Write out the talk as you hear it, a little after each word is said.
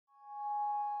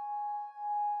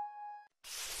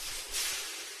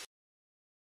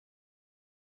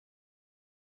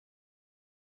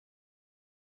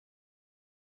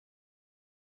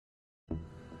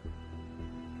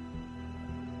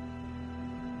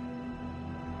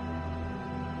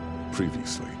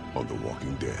Previously on The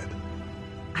Walking Dead.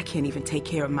 I can't even take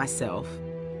care of myself.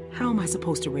 How am I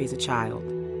supposed to raise a child?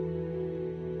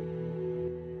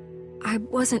 I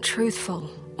wasn't truthful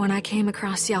when I came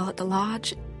across y'all at the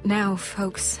lodge. Now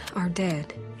folks are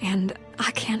dead, and I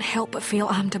can't help but feel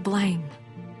I'm to blame.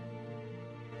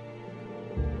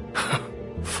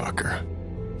 Fucker.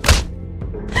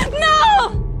 No!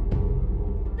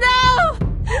 No!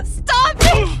 Stop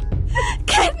me!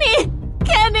 Kenny!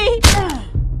 Kenny!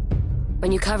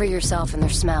 When you cover yourself in their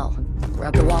smell,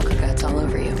 rub the walker guts all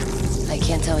over you. I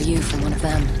can't tell you from one of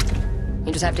them.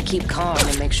 You just have to keep calm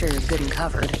and make sure you're good and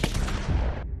covered.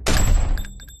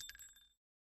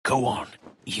 Go on.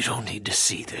 You don't need to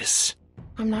see this.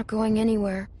 I'm not going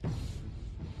anywhere.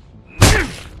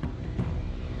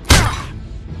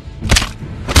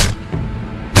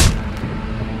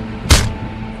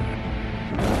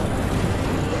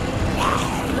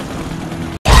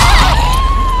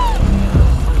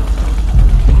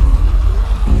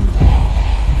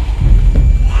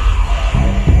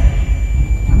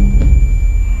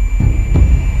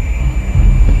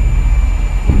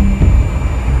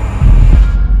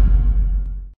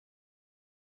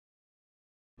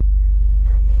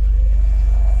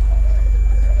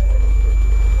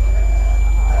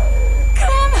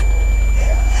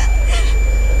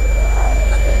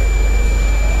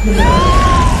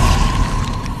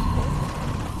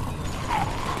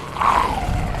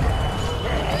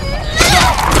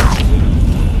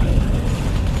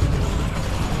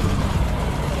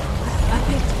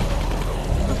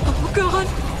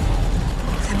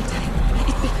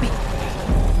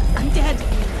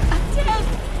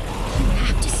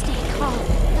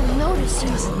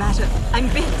 Doesn't matter. I'm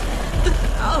bit.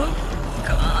 Oh,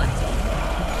 God.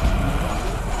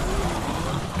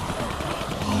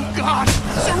 Oh, God!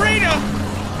 Serena!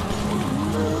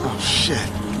 Oh, shit.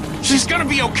 She's gonna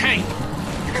be okay.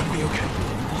 You're gonna be okay.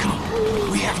 Come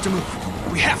on. We have to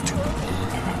move. We have to.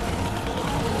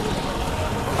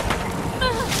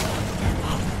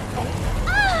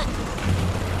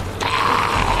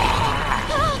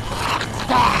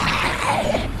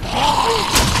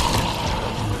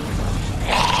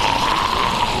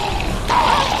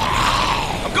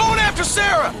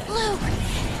 Sarah! Luke!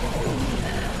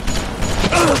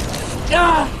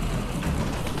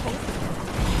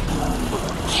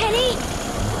 Kenny?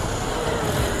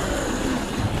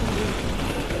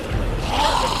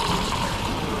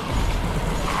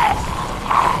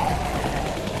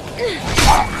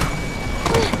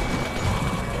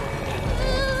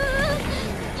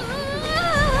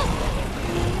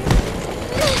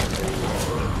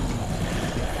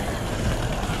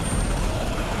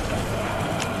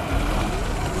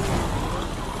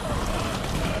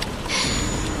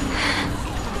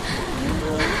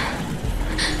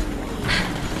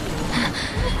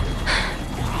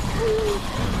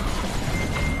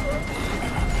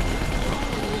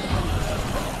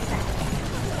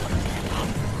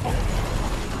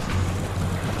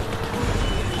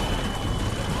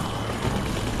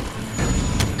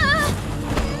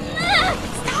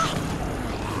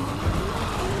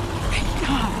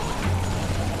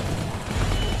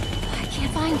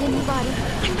 Anybody.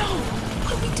 I know.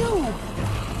 What do we do?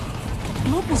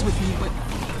 Luke was with me, but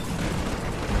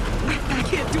I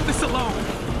can't do this alone.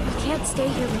 We can't stay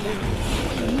here alone.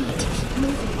 We need to keep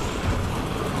moving.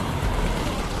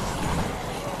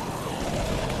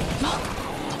 Look,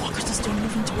 the walkers are still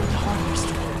moving toward the hardware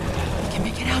store. We can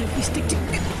make it out if we stick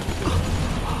together.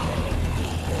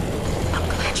 I'm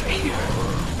glad you're here.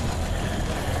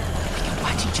 We can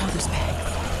watch each other's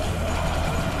backs.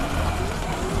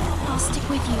 I'll stick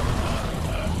with you.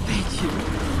 Thank you.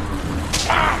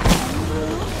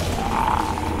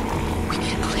 We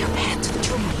can clear a path to the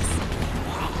trees.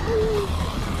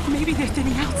 Maybe they're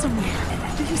thinning out somewhere.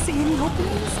 Do you see any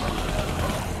openings?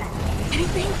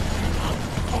 Anything?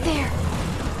 There.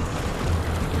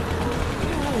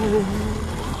 Oh.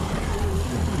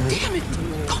 Damn it!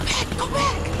 Go back! Go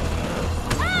back!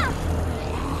 Ah!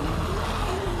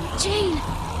 Jane!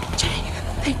 Jane,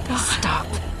 thank God. Stop.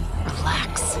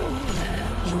 Relax.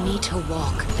 You need to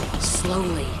walk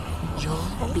slowly. You'll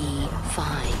be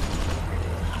fine.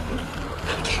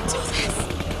 I can't do this.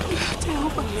 You have to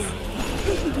help us.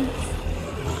 Please.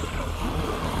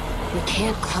 We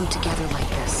can't clump together like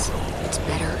this. It's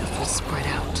better if we spread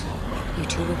out. You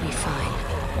two will be fine.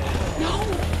 No,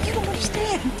 you don't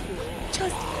understand.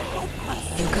 Just help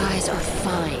us. You guys are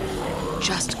fine.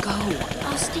 Just go.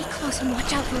 I'll stay close and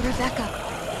watch out for Rebecca.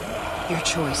 Your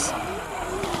choice.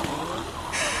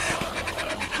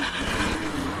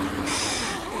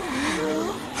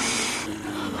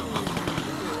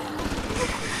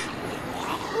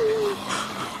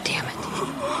 Damn it.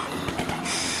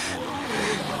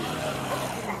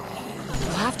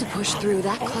 push through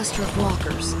that cluster of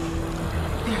walkers.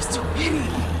 There's too many.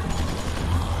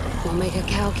 We'll make a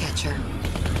cow catcher.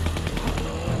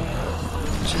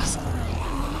 Just...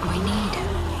 we need...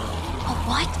 A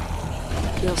what?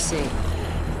 You'll see.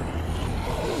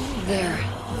 There.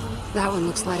 That one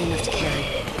looks light enough to carry.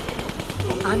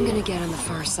 I'm gonna get on the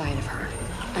far side of her.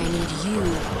 I need you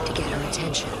to get her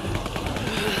attention.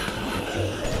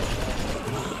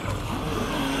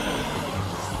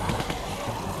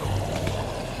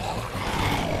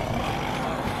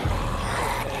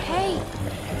 Hey!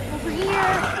 Over here!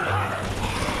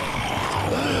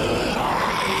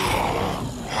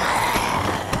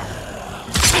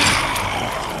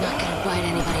 Not gonna bite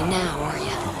anybody now, are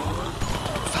you?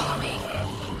 Follow me.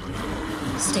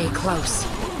 Stay close.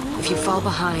 If you fall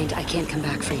behind, I can't come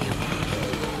back for you.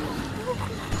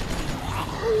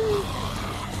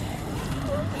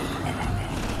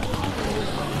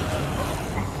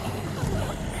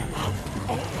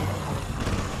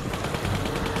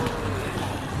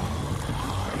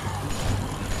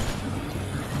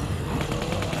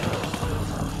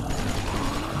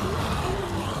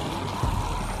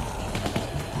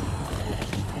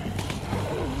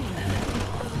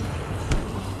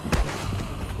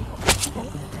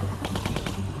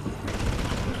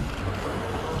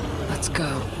 Let's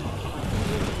go.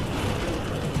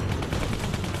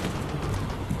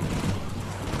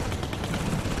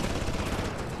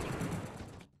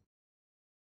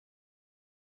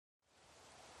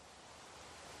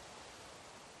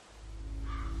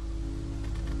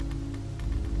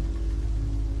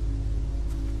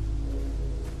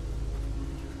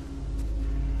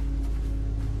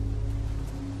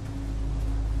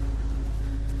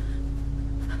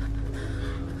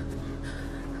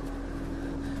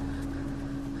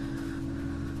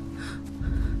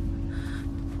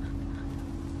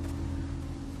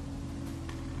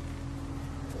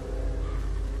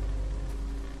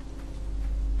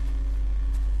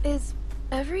 Is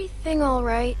everything all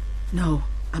right? No,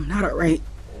 I'm not all right.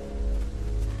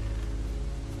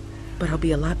 But I'll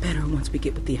be a lot better once we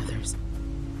get with the others.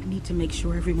 I need to make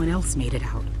sure everyone else made it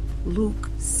out. Luke,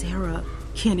 Sarah,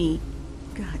 Kenny.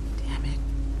 God damn it.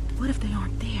 What if they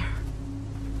aren't there?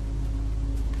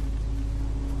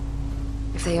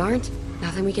 If they aren't,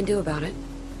 nothing we can do about it.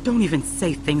 Don't even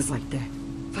say things like that.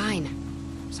 Fine.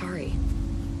 Sorry.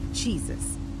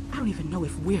 Jesus. I don't even know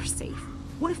if we're safe.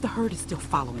 What if the herd is still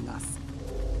following us?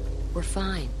 We're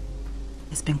fine.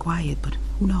 It's been quiet, but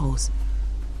who knows?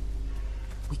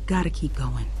 We gotta keep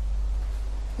going.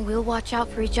 We'll watch out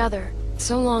for each other.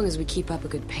 So long as we keep up a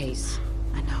good pace.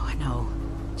 I know.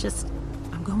 Just,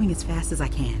 I'm going as fast as I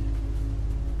can.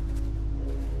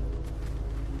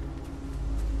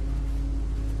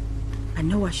 I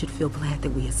know I should feel glad that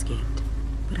we escaped,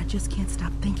 but I just can't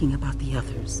stop thinking about the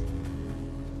others.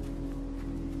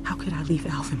 How could I leave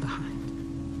Alvin behind?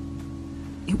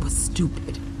 It was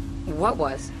stupid. What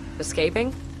was?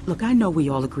 Escaping? Look, I know we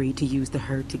all agreed to use the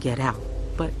herd to get out,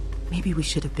 but maybe we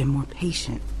should have been more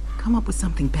patient. Come up with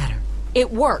something better.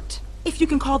 It worked. If you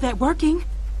can call that working,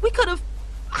 we could have...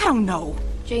 I don't know.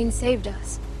 Jane saved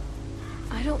us.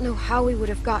 I don't know how we would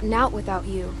have gotten out without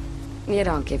you. You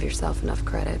don't give yourself enough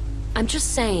credit. I'm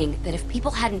just saying that if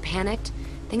people hadn't panicked,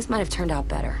 things might have turned out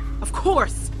better. Of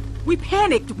course! We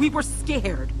panicked. We were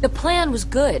scared. The plan was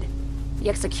good. The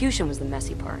execution was the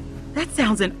messy part. That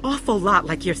sounds an awful lot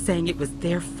like you're saying it was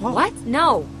their fault. What?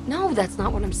 No, that's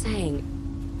not what I'm saying.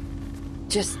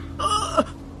 Just... I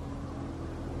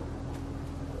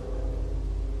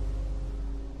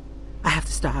have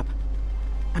to stop.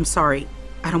 I'm sorry.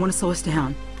 I don't want to slow us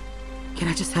down. Can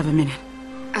I just have a minute?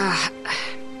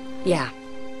 Yeah.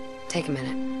 Take a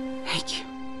minute. Thank you.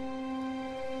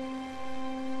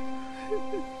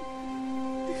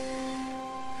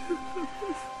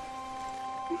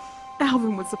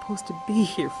 Alvin was supposed to be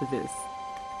here for this.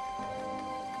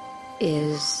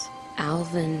 Is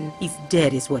Alvin... He's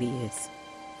dead is what he is.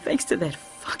 Thanks to that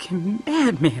fucking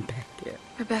madman back there.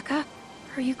 Rebecca,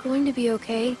 are you going to be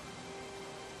okay?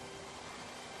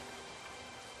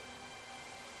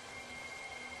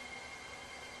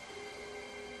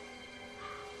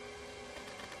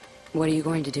 What are you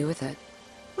going to do with it?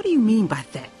 What do you mean by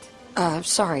that?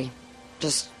 Sorry.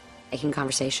 Just making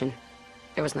conversation.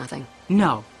 There was nothing.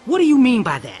 No. What do you mean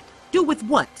by that? Do with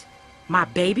what? My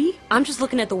baby? I'm just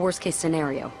looking at the worst case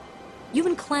scenario. You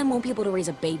and Clem won't be able to raise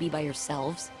a baby by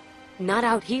yourselves. Not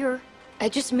out here. I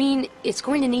just mean it's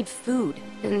going to need food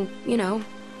and, you know,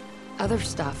 other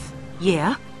stuff.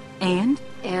 Yeah, and?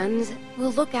 And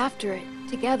We'll look after it,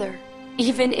 together.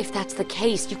 even if that's the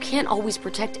case, you can't always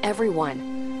protect everyone.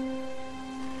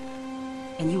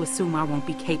 And you assume I won't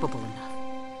be capable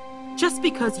enough. Just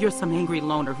because you're some angry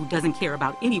loner who doesn't care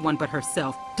about anyone but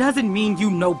herself doesn't mean you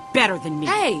know better than me.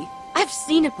 Hey, I've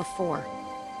seen it before.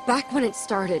 Back when it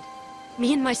started,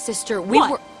 me and my sister, we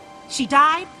What? were... She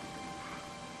died?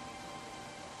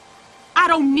 I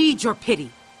don't need your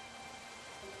pity.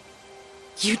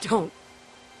 You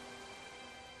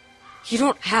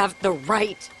don't have the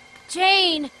right.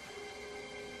 Jane!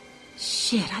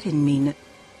 Shit, I didn't mean it.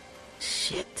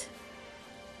 Shit.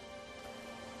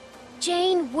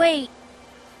 Jane, wait.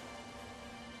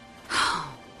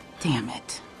 Damn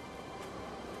it.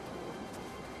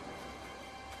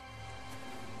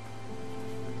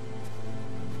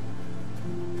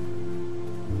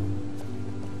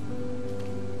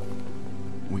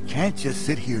 We can't just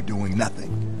sit here doing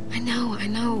nothing. I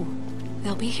know.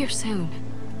 They'll be here soon.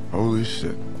 Holy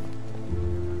shit.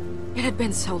 It had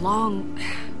been so long.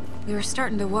 We were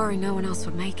starting to worry no one else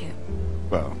would make it.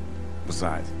 Well,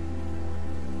 besides.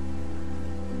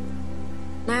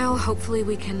 Now, hopefully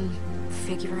we can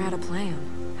figure out a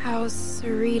plan. How's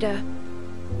Sarita?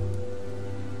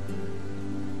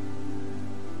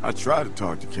 I tried to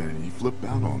talk to Kenny. He flipped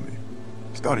out on me.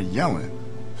 Started yelling.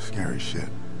 Scary shit.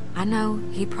 I know,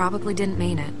 he probably didn't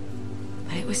mean it.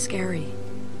 But it was scary.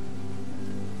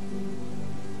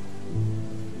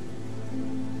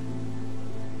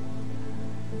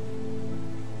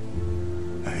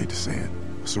 I hate to say it.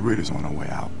 Sarita's on her way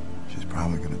out. She's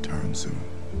probably gonna turn soon.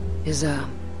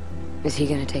 Is he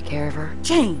gonna take care of her?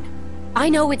 Jane, I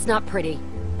know it's not pretty,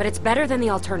 but it's better than the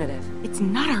alternative. it's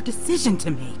not our decision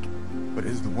to make. But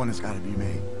it's the one that's gotta be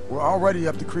made. We're already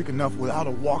up the creek enough without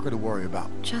a walker to worry about.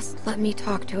 Just let me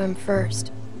talk to him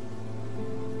first.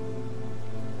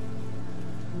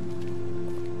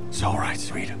 It's all right,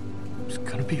 Sarita. It's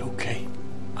gonna be okay.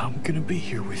 I'm gonna be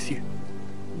here with you.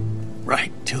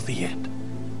 Right till the end.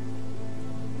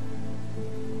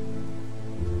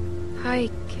 Hi,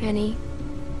 Kenny.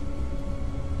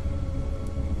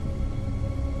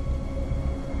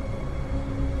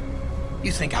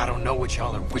 You think I don't know what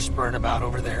y'all are whispering about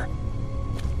over there?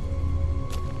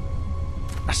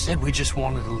 I said we just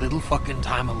wanted a little fucking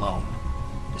time alone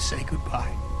to say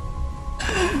goodbye.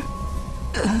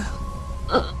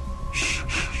 Shh,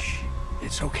 shh, shh.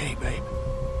 It's okay, babe.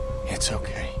 It's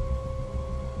okay.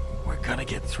 We're gonna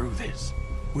get through this.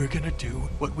 We're gonna do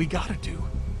what we gotta do.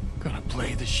 Gonna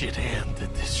play the shit hand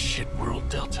that this shit world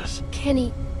dealt us.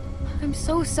 Kenny, I'm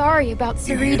so sorry about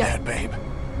You hear Sarita. that, babe?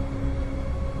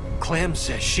 Clem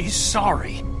says she's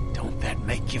sorry. Don't that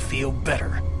make you feel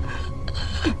better?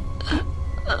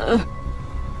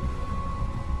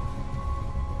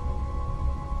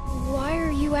 Why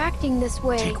are you acting this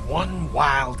way? Take one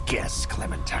wild guess,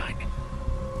 Clementine.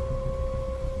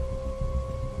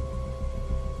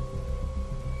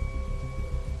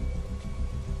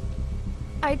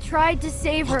 I tried to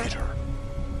save her. Look at her.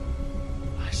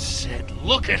 I said,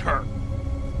 look at her.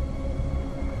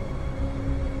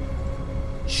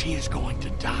 She is going to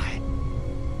die.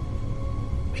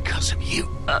 Because of you.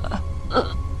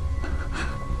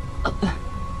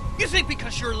 You think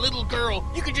because you're a little girl,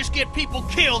 you can just get people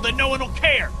killed and no one will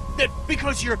care? That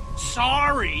because you're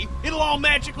sorry, it'll all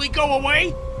magically go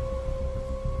away?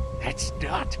 That's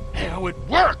not how it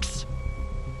works!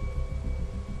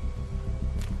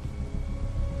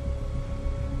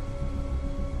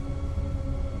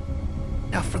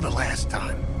 Now for the last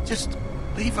time, just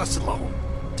leave us alone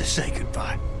to say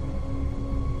goodbye.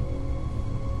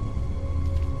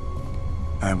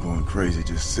 I'm going crazy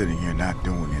just sitting here not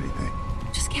doing anything.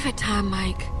 Just give it time,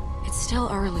 Mike. It's still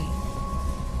early.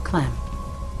 Clem,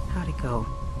 how'd it go?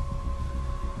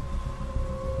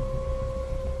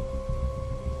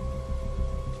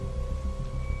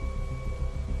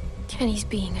 Kenny's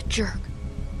being a jerk.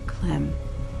 Clem,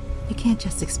 you can't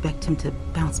just expect him to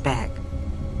bounce back.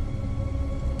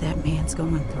 That man's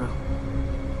going through.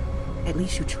 At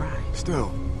least you tried.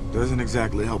 Still, doesn't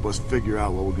exactly help us figure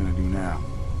out what we're gonna do now.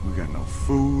 We got no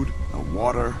food, no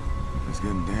water. It's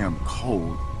getting damn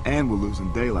cold, and we're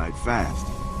losing daylight fast.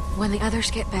 When the others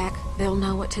get back, they'll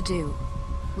know what to do.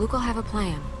 Luke will have a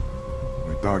plan.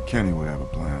 We thought Kenny would have a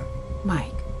plan.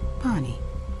 Mike, Bonnie,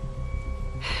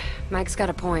 Mike's got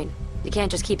a point. You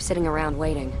can't just keep sitting around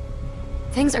waiting.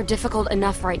 Things are difficult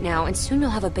enough right now, and soon you'll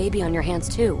have a baby on your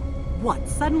hands too. what,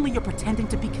 suddenly you're pretending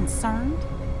to be concerned?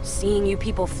 Seeing you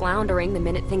people floundering the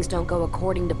minute things don't go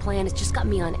according to plan has just got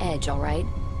me on edge, all right?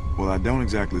 Well, I don't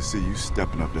exactly see you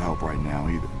stepping up to help right now,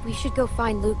 either. We should go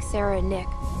find Luke, Sarah, and Nick.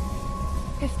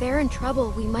 If they're in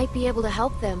trouble, we might be able to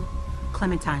help them.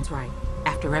 Clementine's right.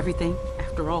 After everything,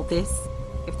 after all this,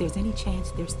 if there's any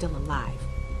chance they're still alive,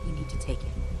 we need to take it.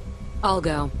 I'll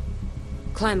go.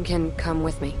 Clem can come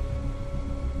with me.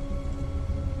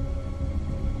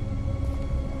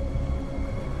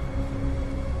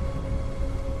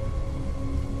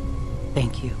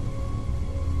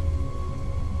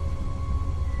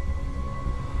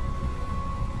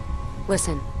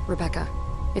 Listen, Rebecca,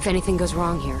 if anything goes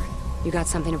wrong here, you got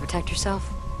something to protect yourself?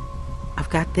 I've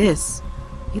got this.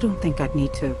 You don't think I'd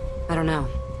need to... I don't know,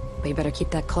 but you better keep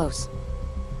that close.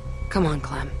 Come on,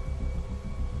 Clem.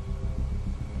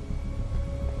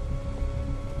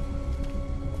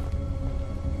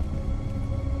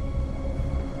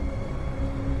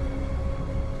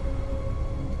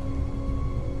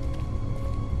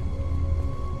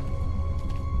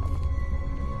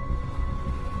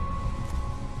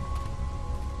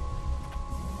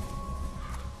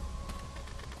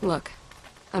 Look,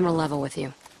 I'm gonna level with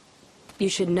you. You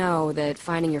should know that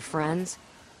finding your friends,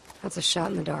 that's a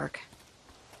shot in the dark.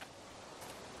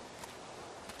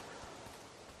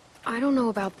 I don't know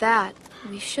about that.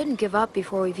 We shouldn't give up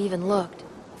before we've even looked.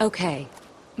 Okay,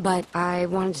 but I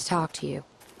wanted to talk to you,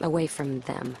 away from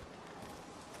them.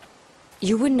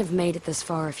 You wouldn't have made it this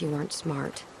far if you weren't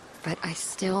smart, but I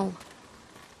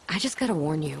just gotta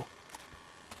warn you.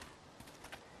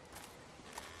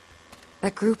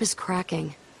 That group is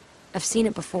cracking. I've seen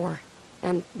it before,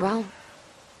 and, well,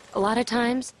 a lot of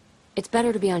times, it's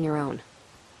better to be on your own.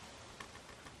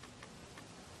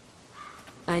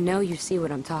 I know you see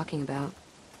what I'm talking about.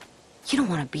 You don't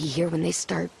want to be here when they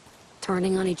start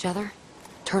turning on each other,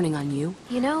 turning on you.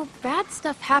 You know, bad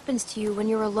stuff happens to you when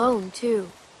you're alone, too.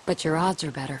 But your odds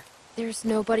are better. There's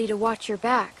nobody to watch your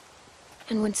back.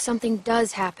 And when something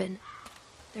does happen,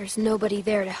 there's nobody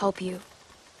there to help you.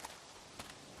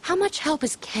 How much help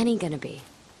is Kenny gonna be?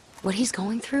 What he's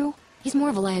going through, he's more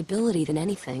of a liability than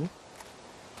anything.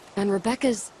 And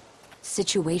Rebecca's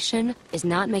situation is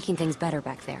not making things better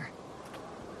back there.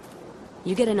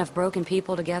 You get enough broken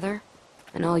people together,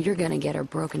 and all you're gonna get are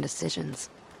broken decisions.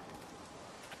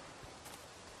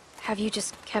 Have you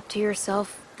just kept to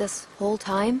yourself this whole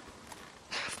time?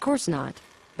 Of course not.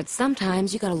 But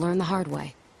sometimes you gotta learn the hard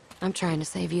way. I'm trying to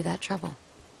save you that trouble.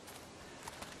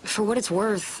 For what it's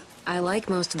worth, I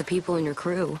like most of the people in your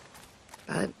crew.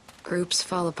 But groups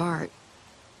fall apart.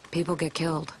 People get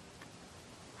killed.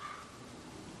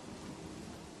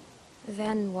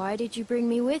 Then why did you bring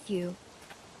me with you?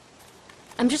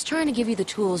 I'm just trying to give you the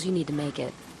tools you need to make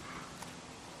it.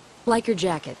 Like your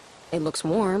jacket. It looks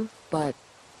warm, but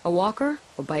a walker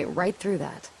will bite right through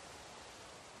that.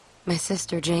 My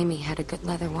sister Jamie had a good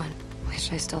leather one.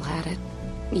 Wish I still had it.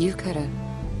 You could've.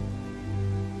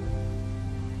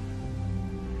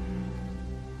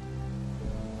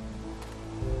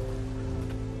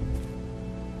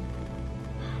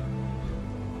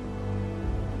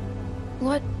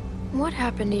 What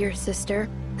happened to your sister?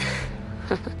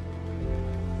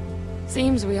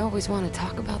 Seems we always want to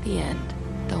talk about the end,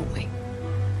 don't we?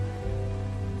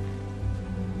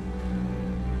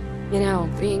 You know,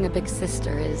 being a big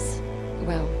sister is,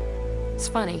 well, it's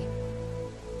funny.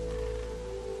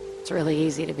 It's really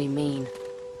easy to be mean.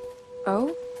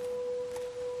 Oh?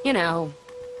 You know,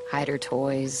 hide her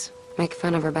toys, make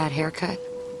fun of her bad haircut,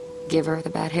 give her the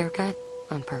bad haircut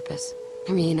on purpose.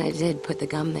 I mean, I did put the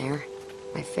gum there.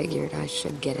 I figured I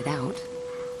should get it out.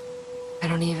 I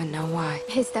don't even know why.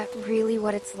 Is that really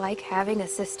what it's like having a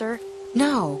sister?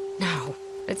 No,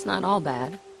 it's not all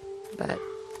bad, but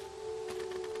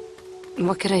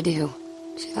what could I do?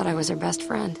 She thought I was her best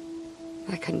friend.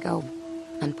 I couldn't go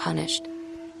unpunished.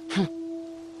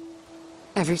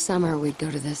 Every summer we'd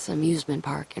go to this amusement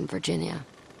park in Virginia,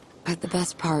 but the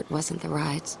best part wasn't the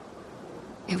rides.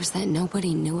 It was that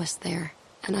nobody knew us there,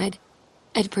 and I'd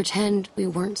pretend we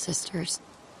weren't sisters,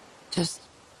 just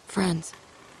friends.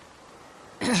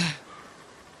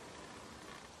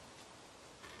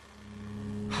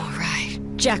 All right,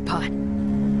 jackpot.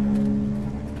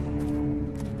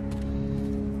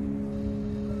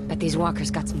 Bet these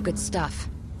walkers got some good stuff.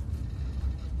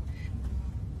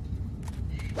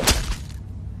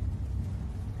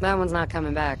 That one's not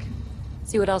coming back.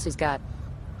 See what else he's got.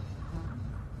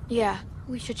 Yeah,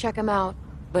 we should check him out.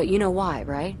 But you know why,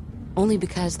 right? Only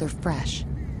because they're fresh.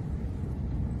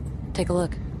 Take a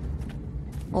look.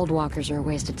 Old walkers are a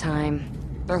waste of time.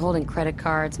 They're holding credit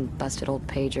cards and busted old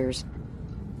pagers.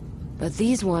 But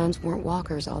these ones weren't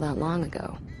walkers all that long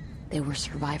ago. They were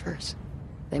survivors.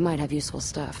 They might have useful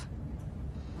stuff.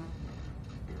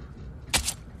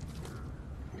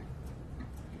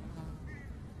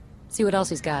 See what else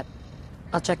he's got.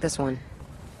 I'll check this one.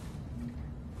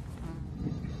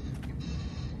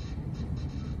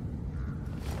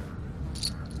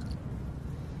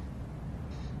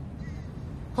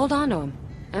 Hold on to him.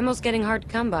 Ammo's getting hard to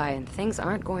come by, and things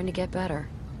aren't going to get better.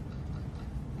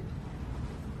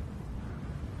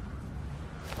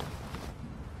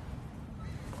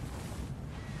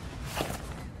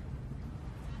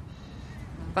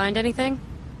 Find anything?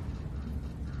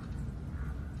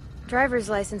 Driver's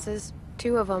licenses,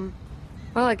 2 of them.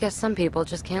 Well, I guess some people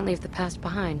just can't leave the past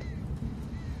behind.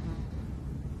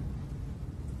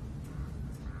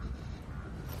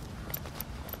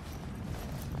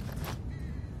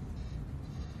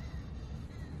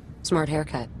 Smart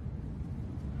haircut.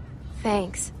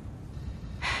 Thanks.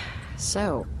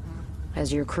 So,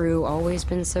 has your crew always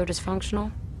been so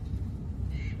dysfunctional?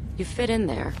 You fit in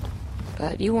there,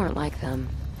 but you weren't like them.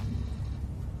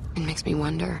 It makes me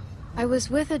wonder. I was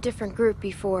with a different group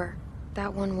before.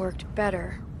 That one worked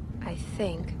better, I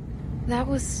think. That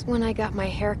was when I got my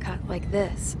hair cut like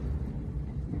this.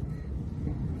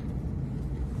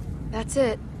 That's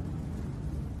it.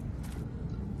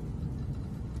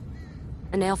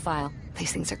 A nail file.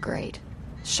 These things are great.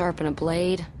 Sharpen a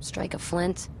blade, strike a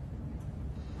flint.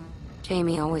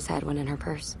 Jamie always had one in her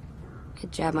purse.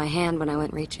 It jabbed my hand when I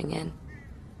went reaching in.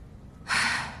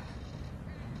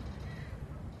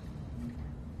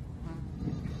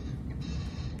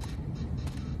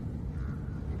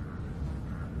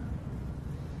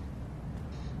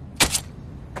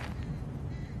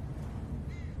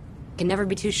 Can never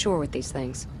be too sure with these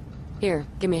things. Here,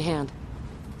 give me a hand.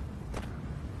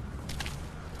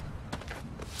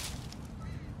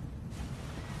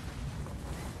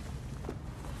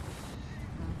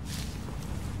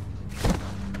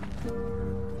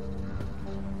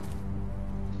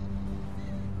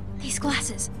 These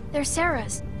glasses, they're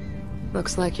Sarah's.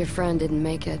 Looks like your friend didn't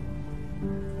make it.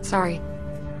 Sorry.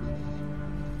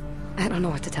 I don't know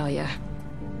what to tell you.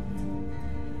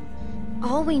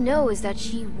 All we know is that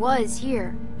she was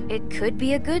here. It could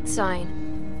be a good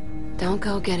sign. Don't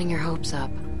go getting your hopes up.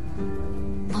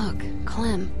 Look,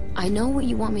 Clem, I know what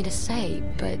you want me to say,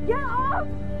 but... Get off!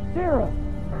 Sarah!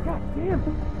 God damn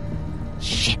it!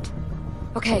 Shit!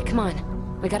 Okay, come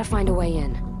on. We gotta find a way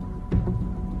in.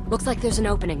 Looks like there's an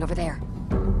opening over there.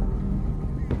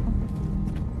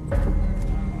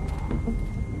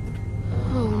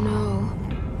 Oh no.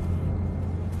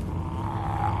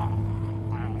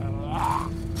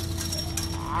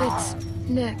 It's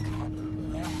Nick.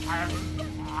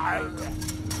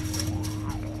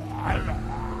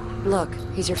 Look,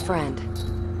 he's your friend.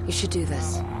 You should do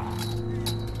this.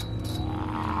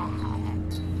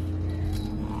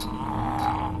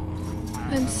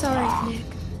 I'm sorry, Nick.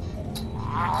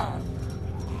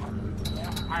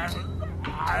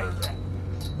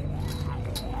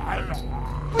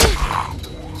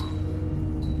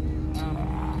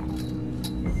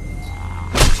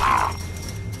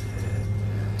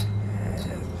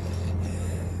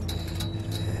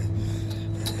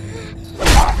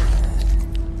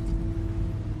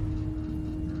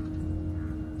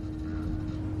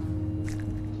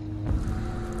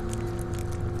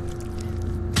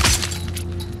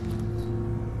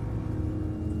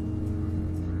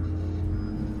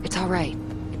 It's all right.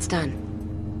 It's done.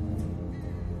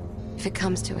 If it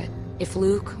comes to it, if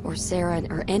Luke or Sarah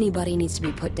or anybody needs to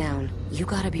be put down, you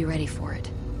gotta be ready for it.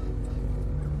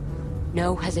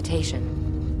 No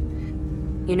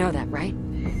hesitation. You know that, right?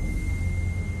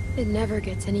 It never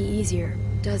gets any easier,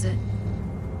 does it?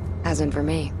 Hasn't for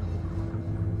me.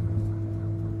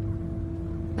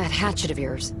 That hatchet of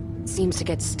yours seems to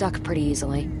get stuck pretty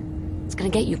easily. It's gonna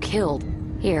get you killed.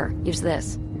 Here, use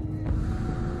this.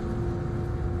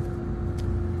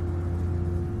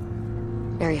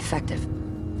 Very effective.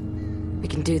 We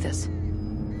can do this.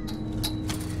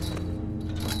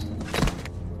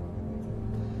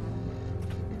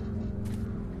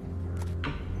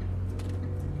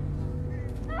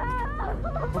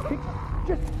 Okay,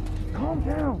 just calm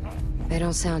down. They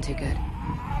don't sound too good.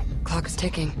 Clock is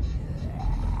ticking.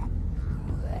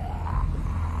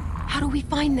 How do we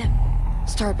find them?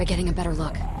 Start by getting a better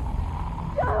look.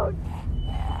 Don't!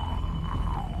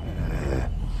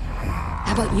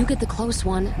 How about you get the close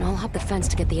one, and I'll hop the fence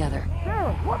to get the other.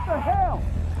 Sarah, what the hell?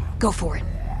 Go for it.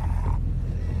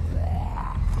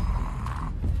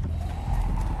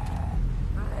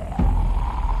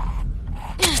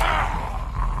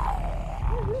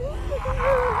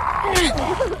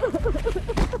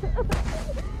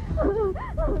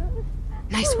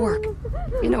 Nice work.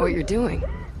 You know what you're doing.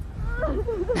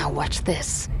 Now watch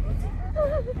this.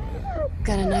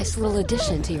 Got a nice little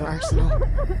addition to your arsenal.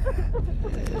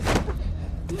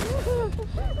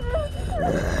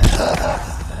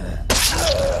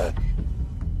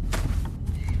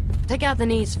 Take out the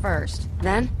knees first,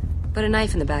 then put a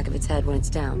knife in the back of its head when it's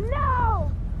down.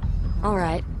 No! All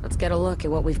right, let's get a look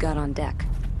at what we've got on deck.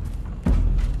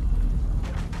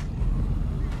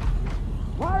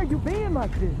 Why are you being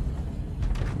like this?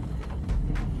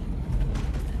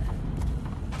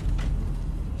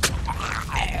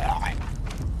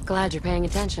 Glad you're paying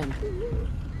attention.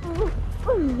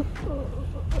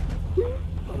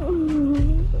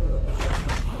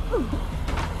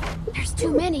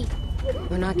 too many.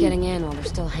 We're not getting in while they're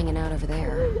still hanging out over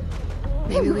there.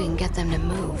 Maybe we can get them to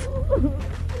move.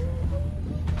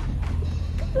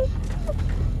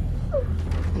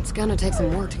 It's gonna take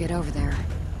some work to get over there.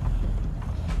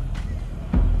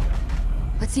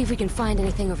 Let's see if we can find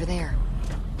anything over there.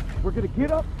 We're gonna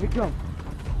get up and go.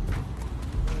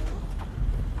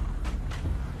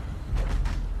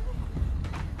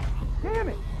 Damn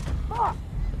it! Fuck!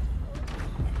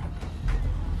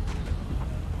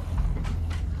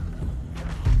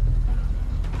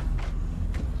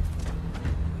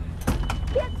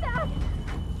 Get back!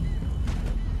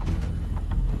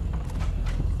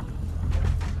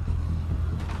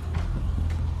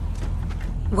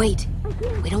 Wait.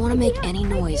 We don't want to make any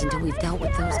noise until we've dealt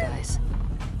with those guys.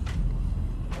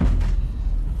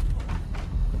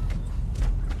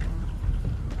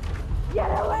 Get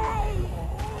away!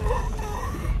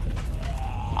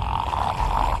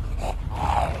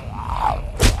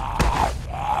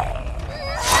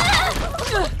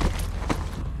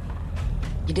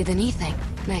 You did the knee thing.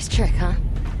 Nice trick, huh?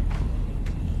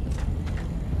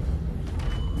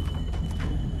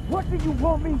 What do you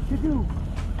want me to do?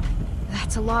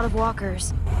 That's a lot of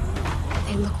walkers.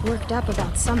 They look worked up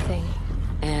about something.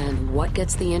 And what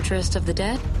gets the interest of the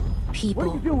dead? What are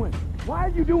People. you doing? Why are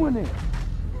you doing this?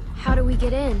 How do we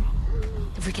get in?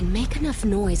 If we can make enough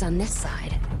noise on this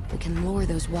side, we can lure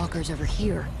those walkers over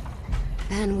here.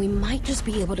 Then we might just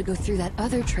be able to go through that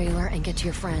other trailer and get to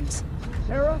your friends.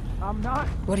 Sarah, I'm not...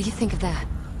 What do you think of that?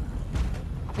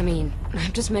 I mean,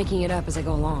 I'm just making it up as I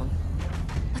go along.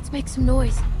 Let's make some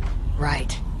noise.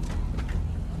 Right.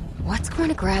 What's going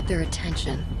to grab their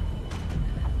attention?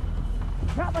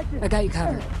 Not like this. I got you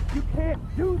covered. Sarah, you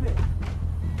can't do this.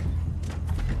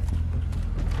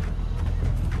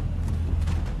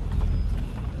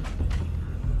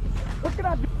 What can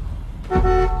I do?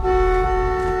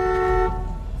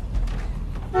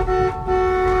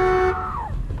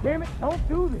 Damn it, don't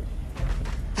do this.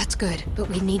 That's good, but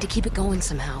we need to keep it going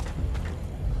somehow.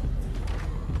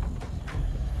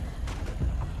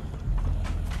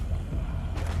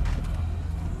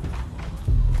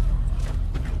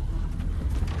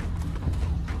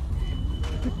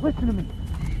 Just listen to me.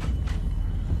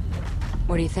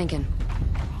 What are you thinking?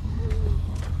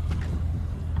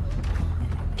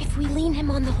 If we lean him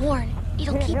on the horn,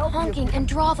 it'll Can't keep help you honking if- and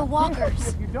draw the Can't help you walkers.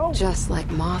 if you don't. Just like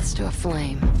moths to a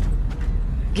flame.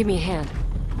 Give me a hand.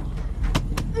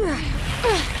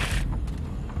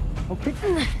 Okay,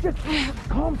 just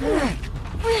calm down.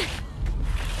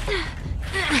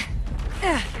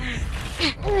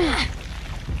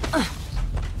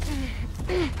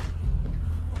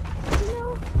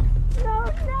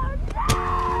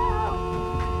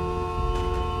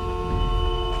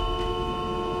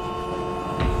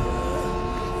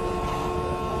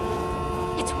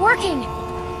 It's working!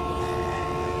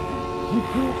 We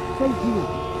can't stay here.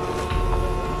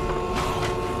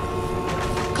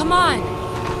 Come on!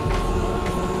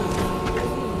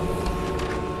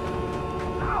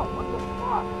 Ow, what the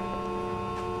fuck?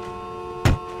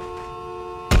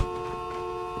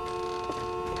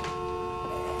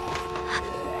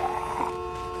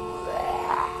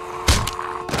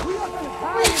 We are gonna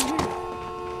die in here.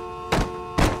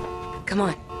 Come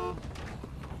on.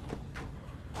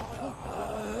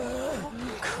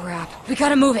 Crap. We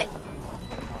gotta move it.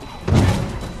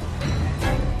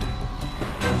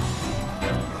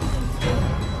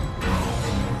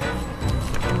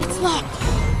 It's locked.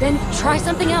 Then try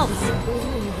something else.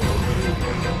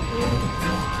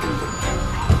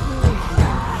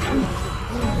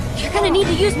 You're gonna need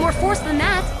to use more force than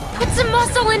that. Put some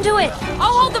muscle into it.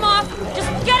 I'll hold them off. Just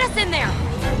get us in there.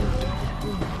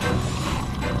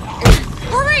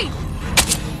 Hurry!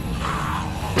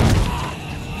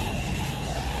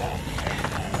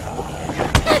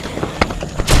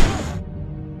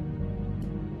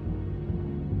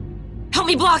 Help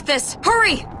me block this.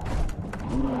 Hurry!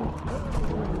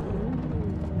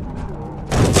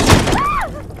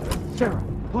 Sarah,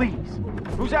 please.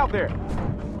 Who's out there?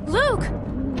 Luke!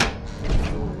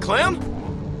 Clem?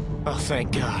 Oh,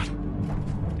 thank God.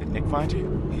 Did Nick find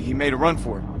you? He made a run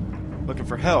for it. Looking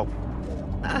for help.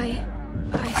 I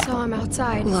saw him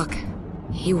outside. Look,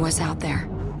 he was out there,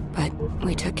 but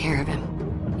we took care of him.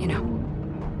 You know.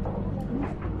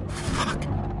 Fuck.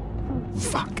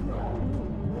 Fuck.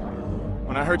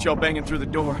 When I heard y'all banging through the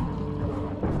door,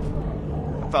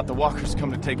 I thought the walkers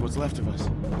come to take what's left of us.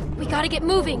 We gotta get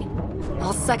moving.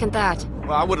 I'll second that.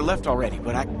 Well, I would have left already,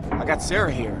 but I got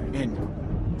Sarah here, and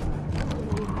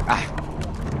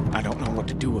I don't know what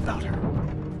to do about her.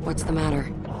 What's the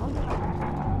matter?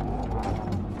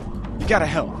 You gotta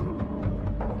help.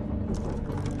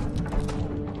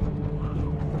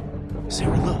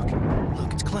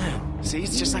 See,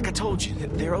 it's just like I told you.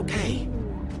 They're okay.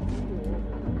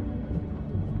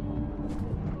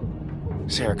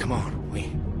 Sarah, come on.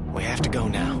 We have to go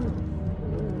now.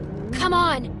 Come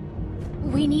on!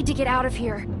 We need to get out of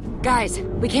here. Guys,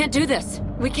 we can't do this.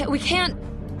 We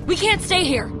can't stay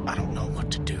here. I don't know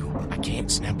what to do. I can't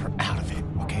snap her out of it.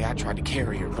 Okay, I tried to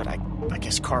carry her, but I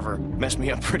guess Carver messed me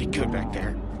up pretty good back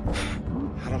there.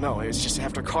 I don't know, it was just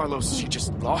after Carlos, she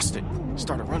just lost it.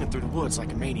 Started running through the woods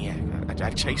like a maniac. I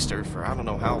chased her for I don't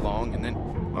know how long, and then,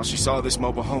 well, she saw this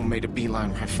mobile home, made a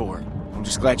beeline right for it. I'm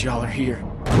just glad y'all are here.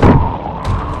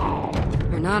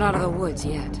 We're not out of the woods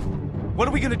yet. What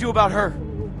are we gonna do about her?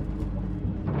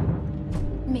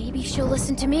 Maybe she'll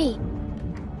listen to me.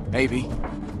 Maybe.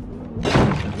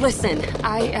 Listen,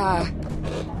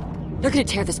 they're gonna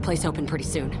tear this place open pretty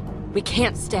soon. We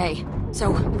can't stay.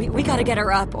 So, we gotta get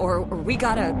her up, or we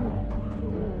gotta...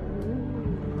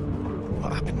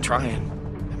 Well, I've been trying.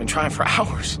 I've been trying for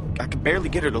hours. I could barely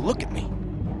get her to look at me.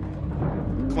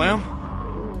 Clem?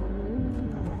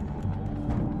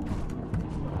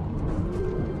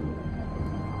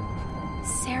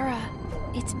 Sarah,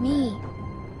 it's me.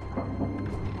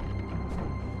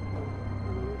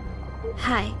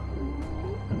 Hi.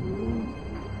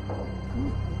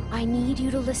 I need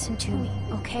you to listen to me,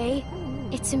 okay?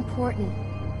 It's important.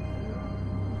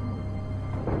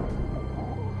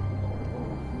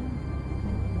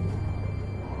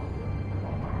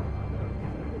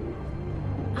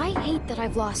 I hate that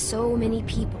I've lost so many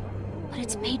people, but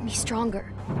it's made me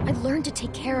stronger. I've learned to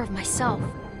take care of myself.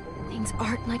 Things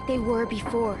aren't like they were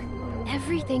before.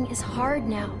 Everything is hard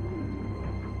now.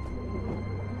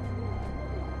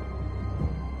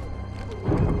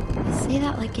 You say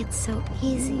that like it's so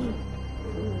easy.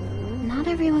 Not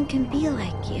everyone can be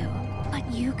like you. But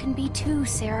you can be too,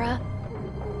 Sarah.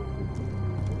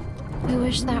 I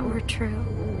wish that were true.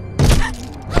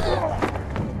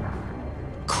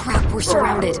 Crap, we're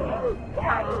surrounded.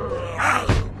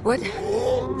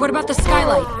 What about the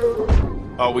skylight?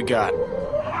 All we got.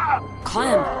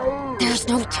 Clem, there's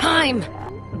no time!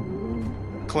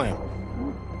 Clem.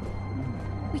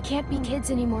 We can't be kids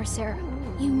anymore, Sarah.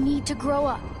 You need to grow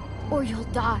up, or you'll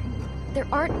die. There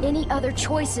aren't any other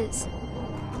choices.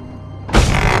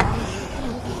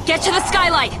 Get to the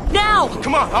skylight, now!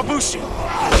 Come on, I'll boost you.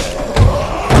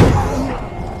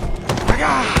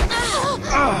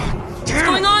 What's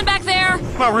going on back there?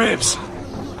 My ribs.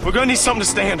 We're gonna need something to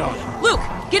stand on. Luke,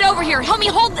 get over here, help me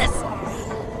hold this!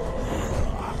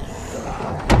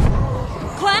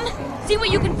 Clem, see what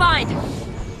you can find.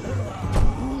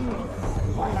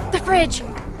 The fridge!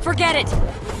 Forget it.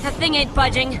 That thing ain't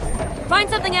budging. Find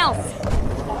something else.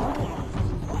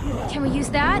 Can we use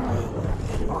that?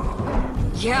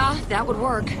 Yeah, that would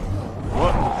work.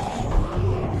 What?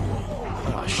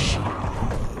 Oh, shit.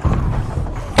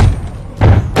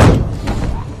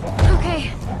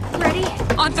 Okay, ready?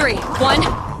 On 3. 1,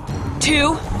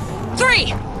 2,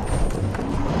 3!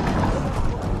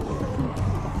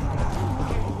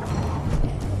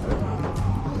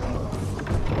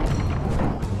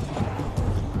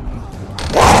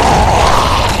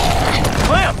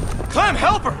 Clem,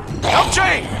 help her! Help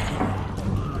Jane!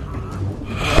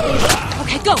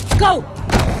 Okay, go, go!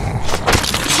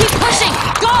 Keep pushing!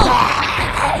 Go!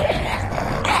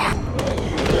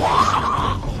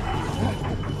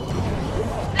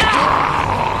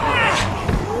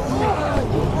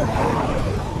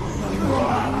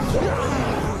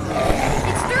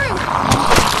 It's through!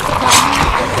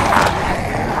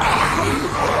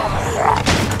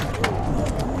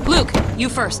 Luke, you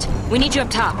first. We need you up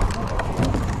top.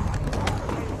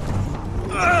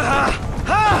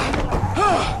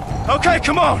 Okay,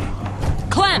 come on!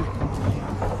 Clem!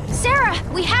 Sarah,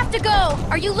 we have to go!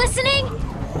 Are you listening?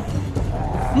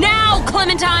 Now,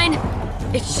 Clementine!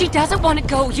 If she doesn't want to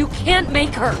go, you can't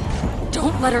make her.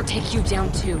 Don't let her take you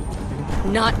down too.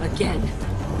 Not again.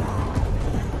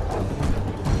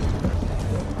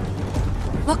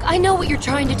 Look, I know what you're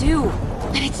trying to do,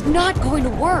 and it's not going to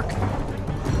work.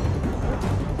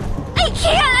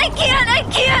 I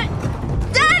can't!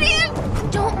 Daddy!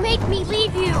 Don't make me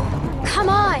leave you! Come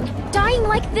on! Dying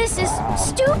like this is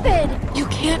stupid! You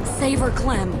can't save her,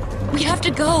 Clem. We have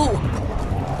to go.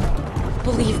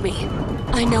 Believe me,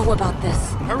 I know about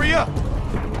this. Hurry up!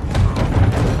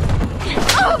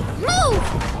 Oh, move!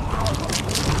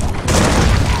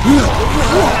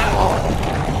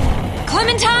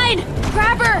 Clementine!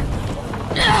 Grab her!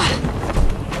 Ugh.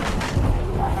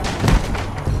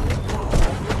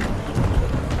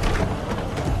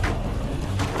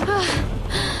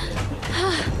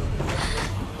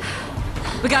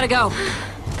 We gotta go.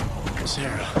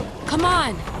 Sarah. Come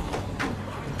on.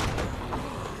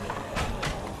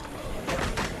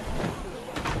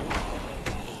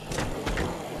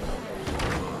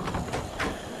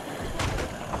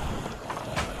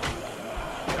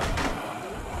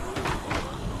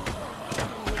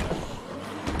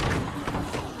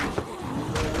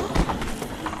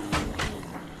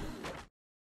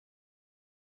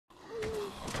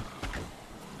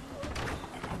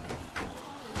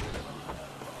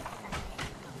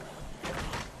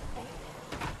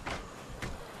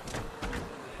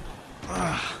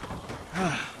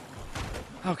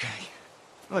 Okay.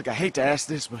 Look, I hate to ask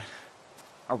this, but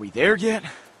are we there yet?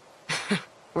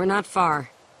 We're not far.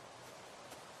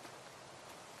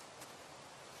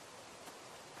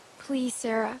 Please,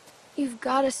 Sarah. You've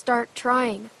got to start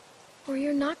trying, or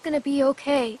you're not gonna be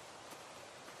okay.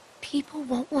 People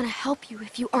won't want to help you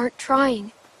if you aren't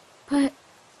trying. But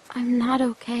I'm not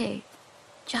okay.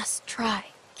 Just try.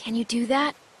 Can you do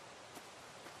that?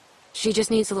 She just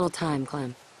needs a little time,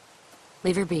 Clem.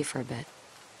 Leave her be for a bit.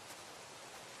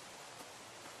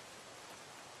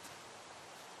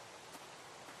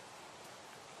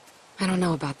 I don't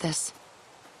know about this.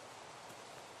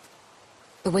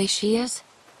 The way she is,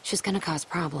 she's gonna cause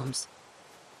problems.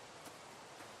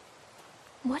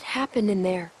 What happened in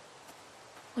there?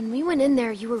 When we went in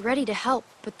there, you were ready to help,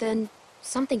 but then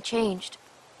something changed.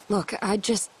 Look,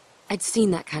 I'd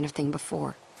seen that kind of thing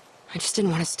before. I just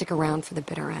didn't want to stick around for the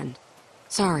bitter end.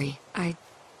 Sorry, I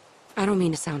don't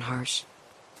mean to sound harsh.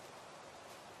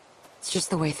 It's just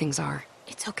the way things are.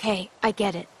 It's okay, I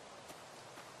get it.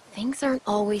 Things aren't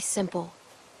always simple.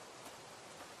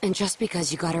 And just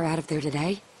because you got her out of there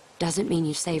today, doesn't mean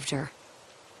you saved her.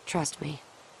 Trust me.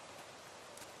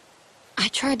 I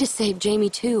tried to save Jamie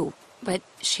too, but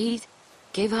she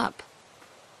gave up.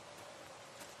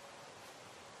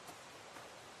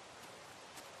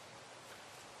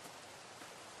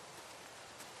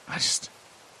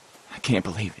 I can't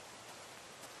believe it.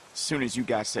 As soon as you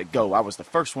guys said go, I was the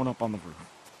first one up on the roof.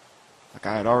 Like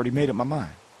I had already made up my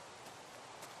mind.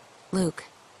 Luke,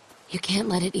 you can't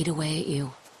let it eat away at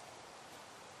you.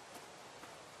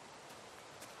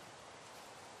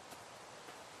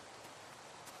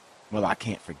 Well, I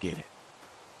can't forget it.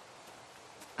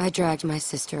 I dragged my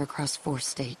sister across 4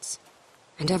 states,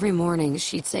 and every morning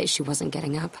she'd say she wasn't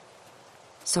getting up.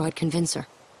 So I'd convince her,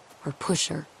 or push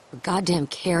her, or goddamn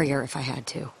carry her if I had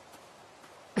to.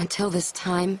 Until this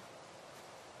time,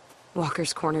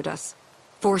 walkers cornered us,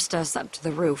 forced us up to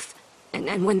the roof,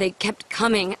 and when they kept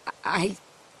coming, I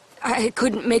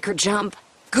couldn't make her jump,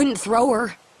 couldn't throw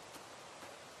her.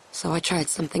 So I tried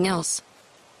something else.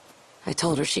 I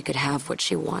told her she could have what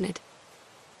she wanted,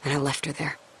 and I left her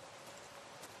there.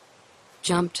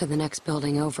 Jumped to the next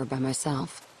building over by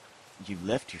myself. You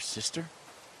left your sister?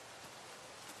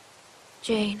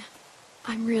 Jane,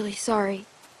 I'm really sorry.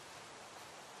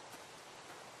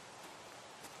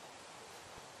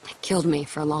 It killed me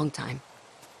for a long time.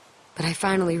 But I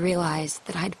finally realized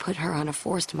that I'd put her on a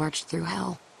forced march through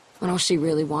hell, when all she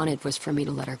really wanted was for me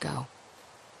to let her go.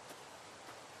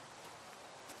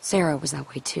 Sarah was that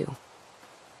way too.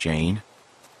 Jane?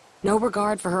 No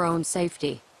regard for her own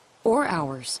safety, or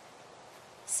ours.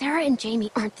 Sarah and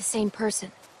Jamie aren't the same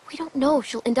person. We don't know if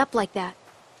she'll end up like that.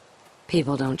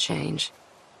 People don't change.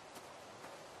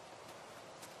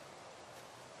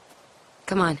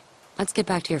 Come on, let's get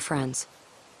back to your friends.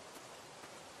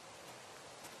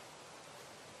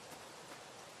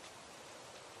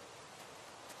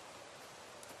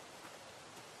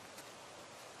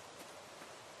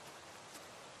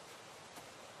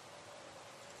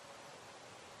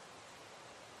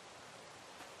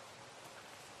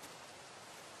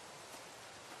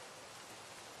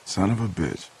 Son of a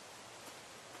bitch.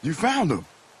 You found him!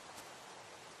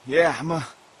 Yeah, I'm a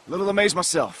little amazed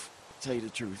myself, to tell you the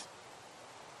truth.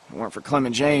 If it weren't for Clem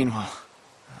and Jane, well,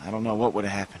 I don't know what would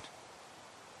have happened.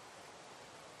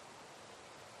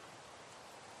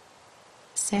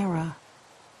 Sarah,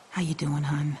 how you doing,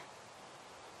 hon?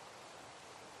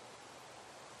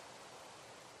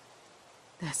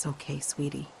 That's okay,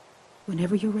 sweetie.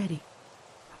 Whenever you're ready.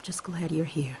 I'm just glad you're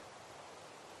here.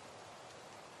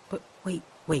 But wait.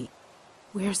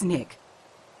 Where's Nick?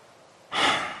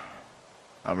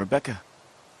 Rebecca,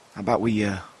 how about we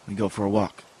go for a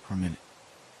walk for a minute?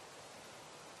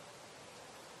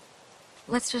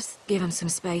 Let's just give him some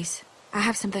space. I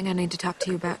have something I need to talk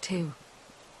to you about, too.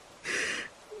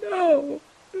 No.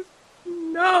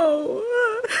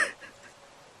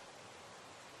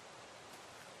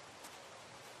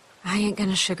 I ain't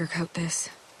gonna sugarcoat this.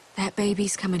 That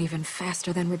baby's coming even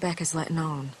faster than Rebecca's letting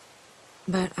on.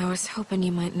 But I was hoping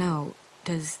you might know,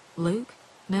 does Luke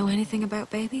know anything about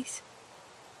babies?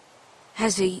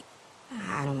 Has he,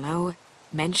 I don't know,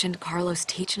 mentioned Carlos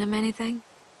teaching him anything?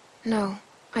 No,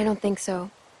 I don't think so.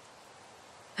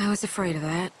 I was afraid of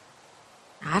that.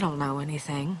 I don't know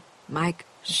anything. Mike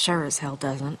sure as hell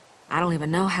doesn't. I don't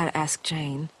even know how to ask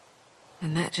Jane.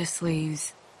 And that just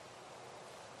leaves...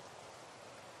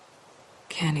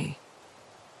 Kenny.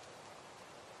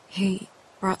 He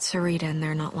brought Sarita in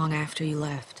there not long after you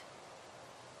left.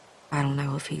 I don't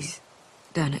know if he's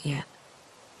done it yet.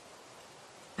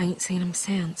 I ain't seen him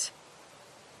since.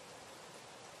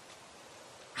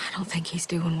 I don't think he's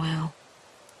doing well.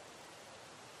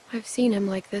 I've seen him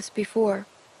like this before.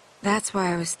 That's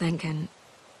why I was thinking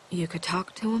you could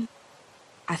talk to him.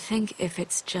 I think if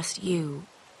it's just you,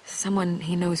 someone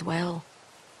he knows well,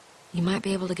 you might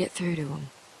be able to get through to him.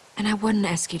 And I wouldn't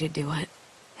ask you to do it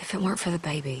if it weren't for the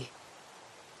baby.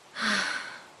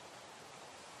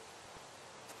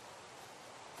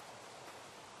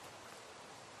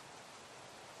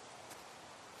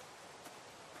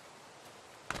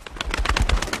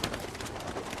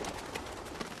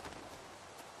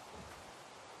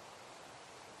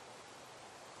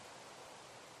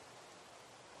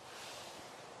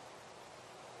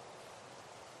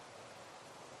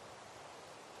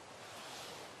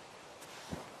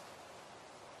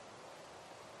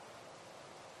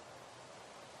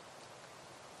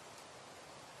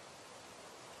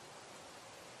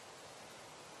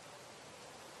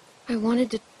 I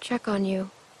wanted to check on you.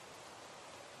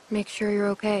 Make sure you're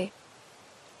okay.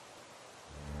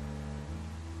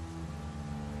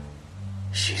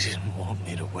 She didn't want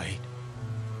me to wait,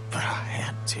 but I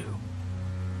had to.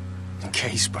 In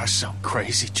case by some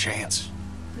crazy chance,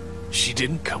 she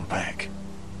didn't come back.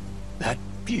 That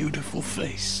beautiful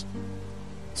face.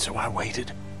 So I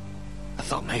waited. I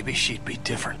thought maybe she'd be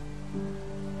different.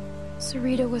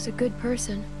 Sarita was a good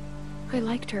person. I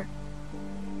liked her.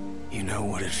 You know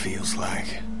what it feels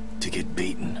like to get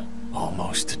beaten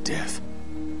almost to death.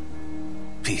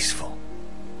 Peaceful.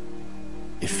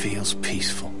 It feels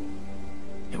peaceful.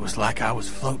 It was like I was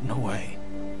floating away,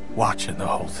 watching the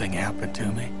whole thing happen to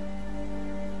me.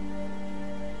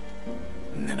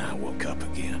 And then I woke up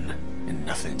again, and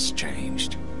nothing's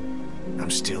changed.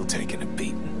 I'm still taking a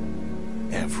beating.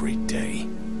 Every day.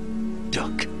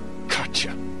 Duck,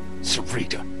 Katja,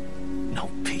 Sarita. No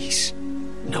peace.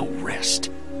 No rest.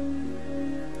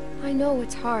 I know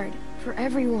it's hard for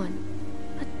everyone,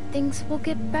 but things will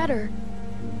get better.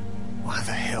 Why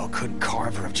the hell couldn't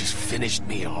Carver have just finished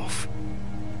me off?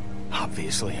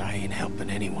 Obviously, I ain't helping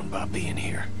anyone by being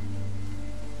here.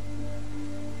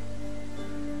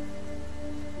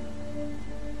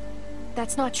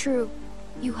 That's not true.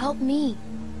 You help me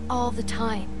all the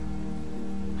time.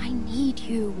 I need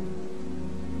you.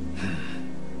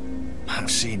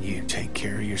 I've seen you take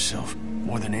care of yourself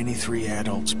more than any 3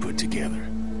 adults put together.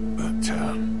 But,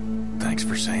 thanks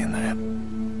for saying that.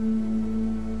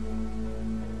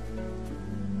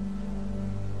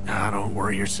 Now, don't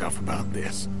worry yourself about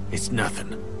this. It's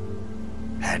nothing.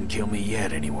 Hadn't killed me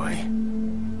yet, anyway.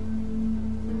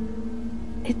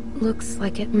 It looks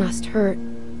like it must hurt.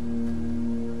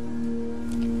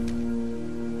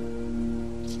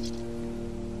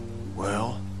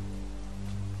 Well?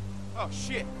 Oh,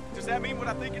 shit. Does that mean what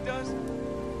I think it does?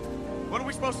 What are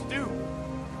we supposed to do?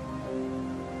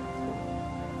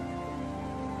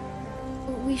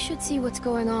 We should see what's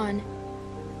going on.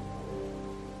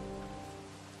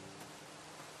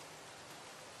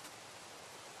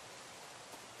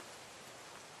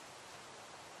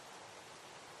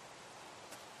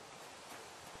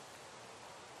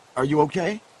 Are you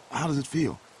okay? How does it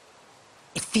feel?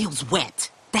 It feels wet.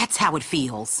 That's how it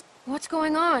feels. What's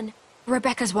going on?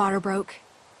 Rebecca's water broke.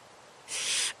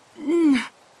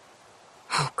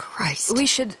 Oh, Christ. We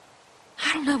should...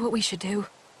 I don't know what we should do.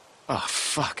 Oh,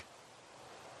 fuck.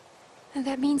 And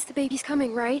that means the baby's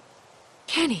coming, right?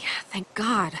 Kenny, thank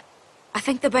God. I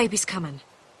think the baby's coming.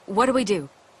 What do we do?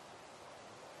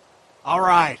 All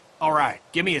right.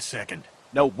 Give me a second.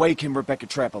 No way can Rebecca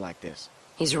trap her like this.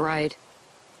 He's right.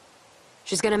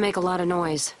 She's gonna make a lot of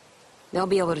noise. They'll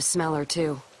be able to smell her,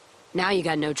 too. Now you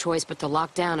got no choice but to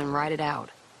lock down and ride it out.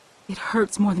 It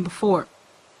hurts more than before.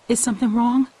 Is something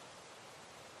wrong?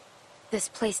 This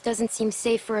place doesn't seem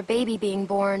safe for a baby being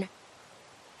born.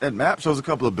 That map shows a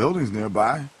couple of buildings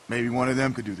nearby. Maybe one of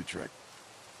them could do the trick.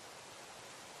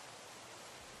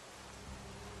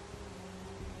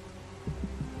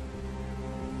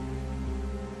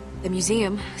 The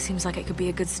museum seems like it could be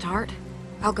a good start.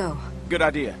 I'll go. Good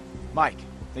idea. Mike,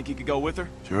 think you could go with her?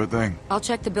 Sure thing. I'll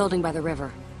check the building by the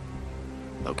river.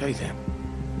 Okay, then.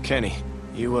 Kenny,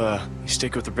 you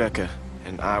stick with Rebecca,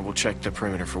 and I will check the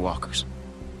perimeter for walkers.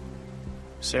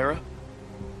 Sarah?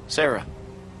 Sarah,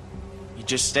 you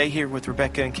just stay here with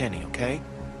Rebecca and Kenny, okay?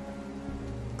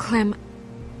 Clem...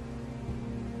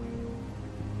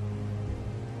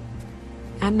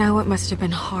 I know it must have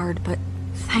been hard, but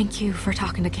thank you for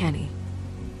talking to Kenny.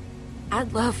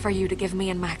 I'd love for you to give me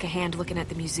and Mike a hand looking at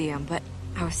the museum, but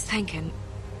I was thinking,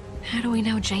 how do we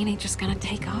know Jane ain't just gonna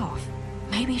take off?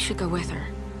 Maybe you should go with her.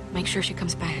 Make sure she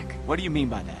comes back. What do you mean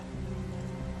by that?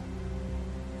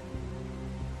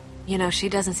 You know, she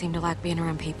doesn't seem to like being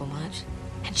around people much.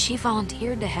 And she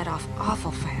volunteered to head off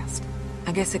awful fast.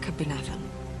 I guess it could be nothing.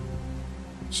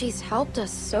 She's helped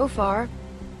us so far.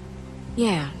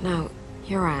 Yeah, no,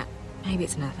 you're right. Maybe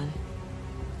it's nothing.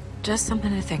 Just something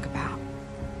to think about.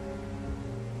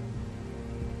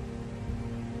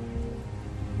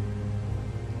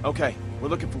 Okay, we're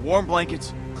looking for warm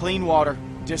blankets, clean water,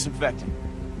 disinfectant.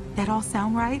 That all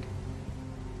sound right?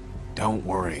 Don't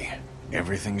worry.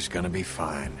 Everything's gonna be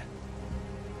fine.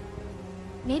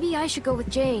 Maybe I should go with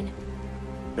Jane.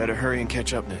 Better hurry and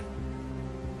catch up then.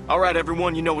 All right,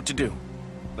 everyone, you know what to do.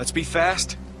 Let's be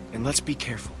fast, and let's be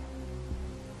careful.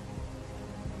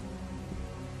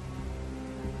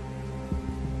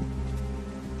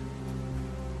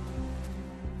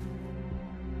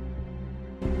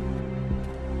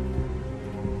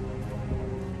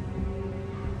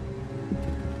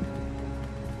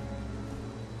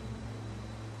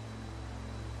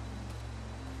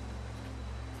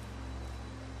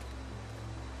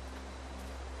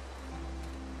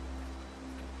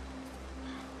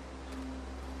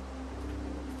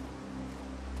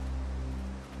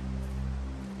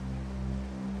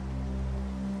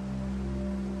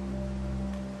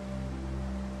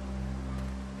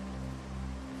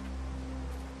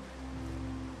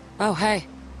 Oh, hey.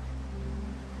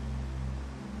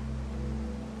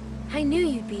 I knew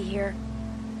you'd be here.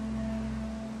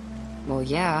 Well,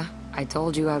 yeah. I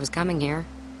told you I was coming here.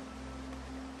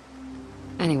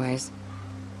 Anyways.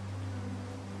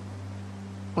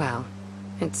 Well,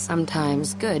 it's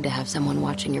sometimes good to have someone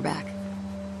watching your back.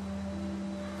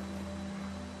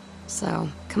 So,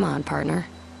 come on, partner.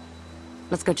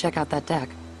 Let's go check out that deck.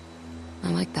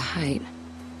 I like the height.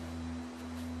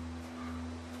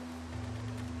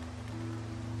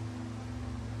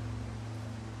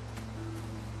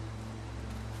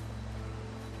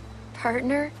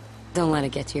 Partner? Don't let it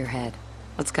get to your head.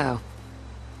 Let's go.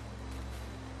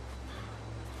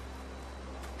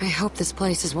 I hope this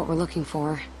place is what we're looking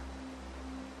for.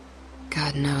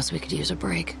 God knows we could use a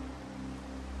break.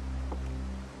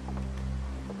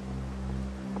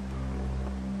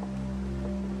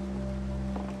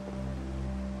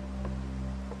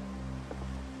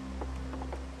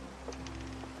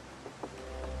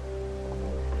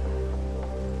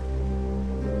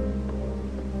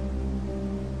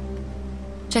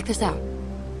 Check this out.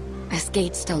 This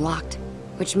gate's still locked,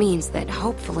 which means that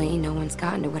hopefully no one's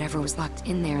gotten to whatever was locked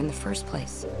in there in the first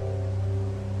place.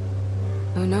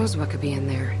 Who knows what could be in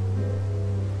there?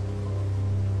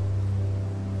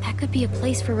 That could be a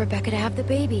place for Rebecca to have the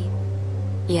baby.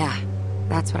 Yeah,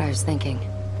 that's what I was thinking.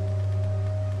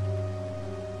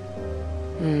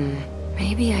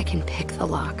 Maybe I can pick the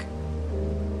lock.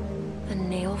 The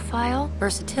nail file?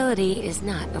 Versatility is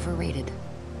not overrated.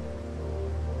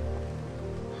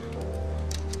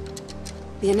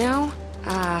 You know,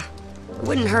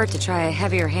 wouldn't hurt to try a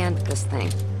heavier hand with this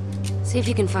thing. See if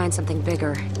you can find something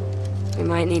bigger. We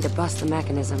might need to bust the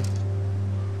mechanism.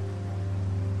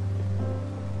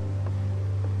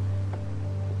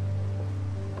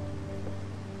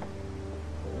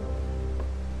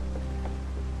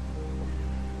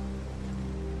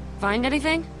 Find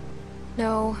anything?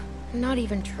 No, not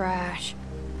even trash.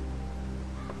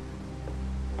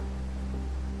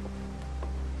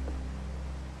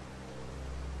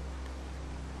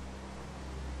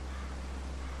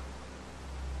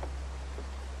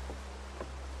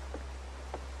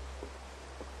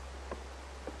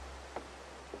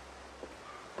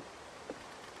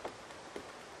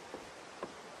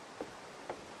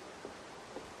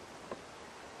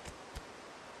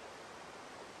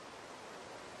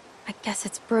 I guess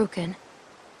it's broken.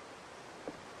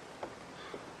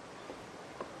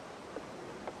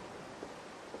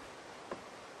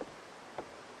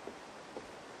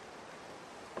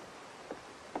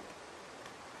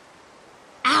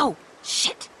 Ow!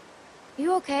 Shit!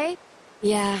 You okay?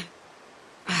 Yeah.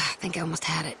 I think I almost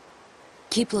had it.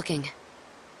 Keep looking.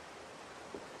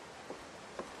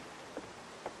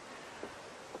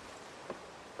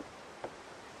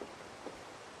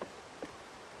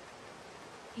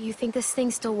 You think this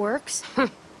thing still works?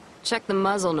 Check the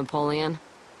muzzle, Napoleon.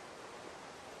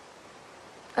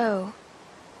 Oh.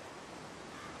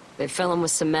 They fill them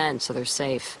with cement, so they're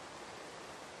safe.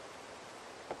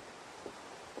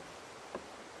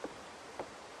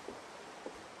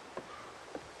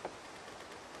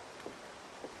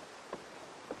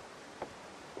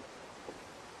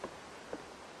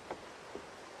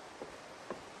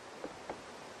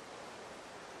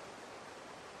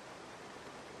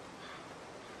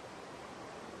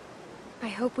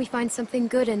 I hope we find something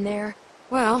good in there.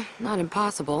 Well, not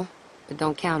impossible, but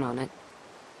don't count on it.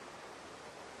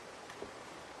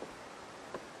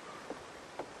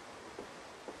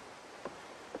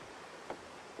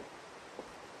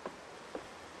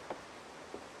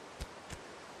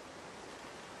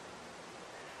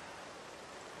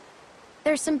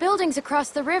 There's some buildings across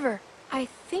the river. I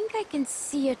think I can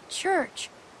see a church.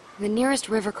 The nearest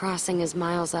river crossing is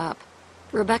miles up.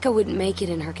 Rebecca wouldn't make it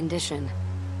in her condition.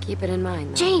 Keep it in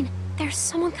mind, though. Jane, there's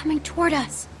someone coming toward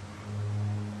us.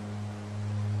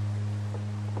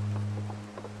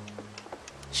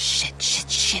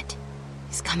 Shit.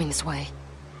 He's coming this way.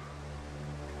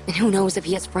 And who knows if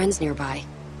he has friends nearby.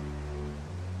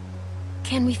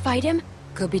 Can we fight him?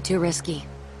 Could be too risky.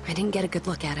 I didn't get a good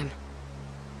look at him.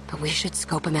 But we should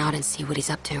scope him out and see what he's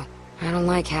up to. I don't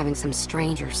like having some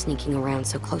stranger sneaking around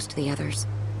so close to the others.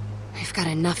 We've got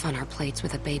enough on our plates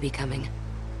with a baby coming.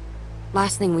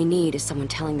 Last thing we need is someone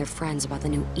telling their friends about the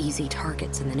new easy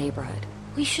targets in the neighborhood.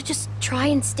 We should just try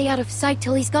and stay out of sight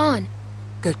till he's gone.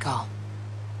 Good call.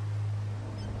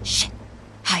 Shit.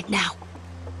 Hide now.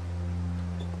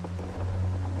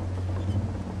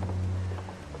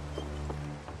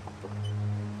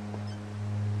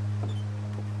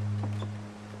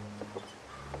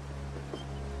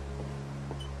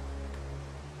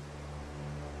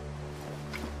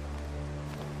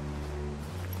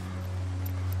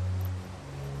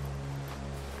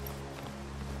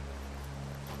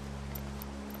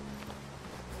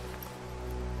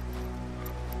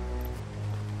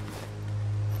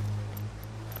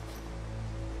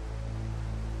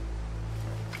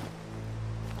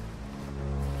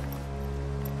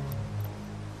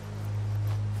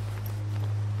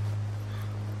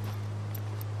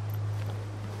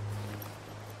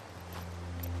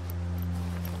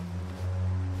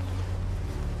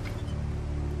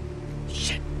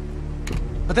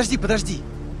 Подожди.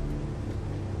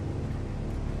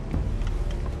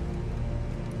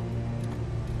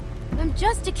 I'm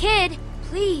just a kid.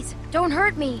 Please, don't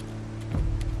hurt me.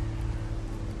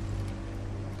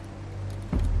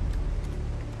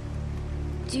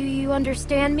 Do you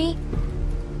understand me?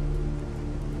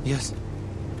 Yes.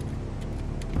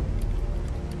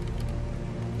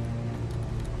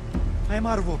 I'm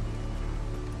Arvo.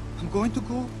 I'm going to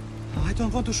go. I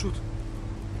don't want to shoot.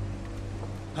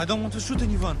 I don't want to shoot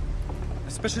anyone.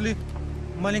 Especially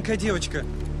маленькая девочка.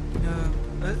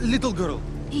 Little girl.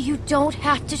 You don't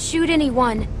have to shoot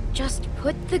anyone. Just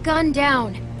put the gun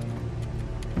down.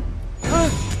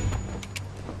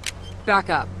 Back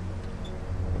up.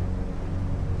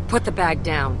 Put the bag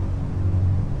down.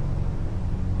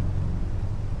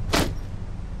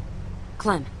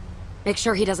 Clem, make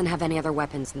sure he doesn't have any other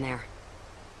weapons in there.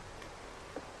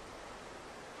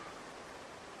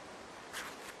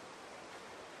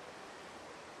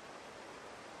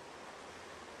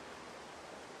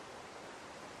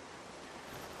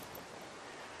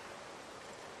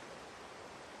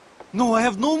 No, I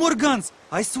have no more guns.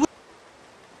 I swear.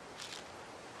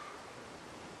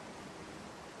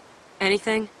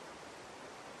 Anything?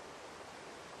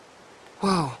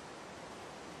 Whoa.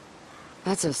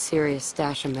 That's a serious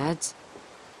stash of meds.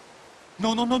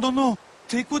 No.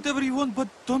 Take whatever you want, but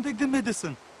don't take the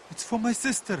medicine. It's for my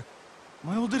sister.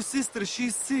 My older sister,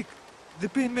 she's sick. The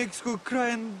pain makes her cry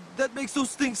and that makes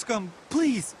those things come.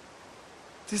 Please.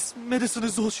 This medicine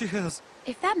is all she has.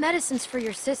 If that medicine's for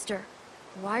your sister,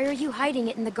 why are you hiding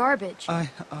it in the garbage? I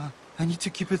need to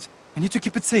keep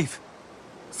it safe.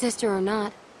 Sister or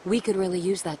not, we could really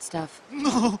use that stuff.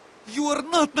 No, you are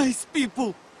not nice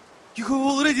people. You have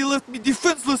already left me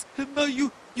defenseless, and now you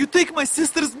take my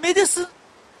sister's medicine?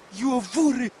 You are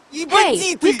worried.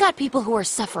 Hey, we've got people who are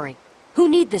suffering, who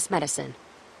need this medicine.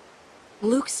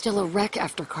 Luke's still a wreck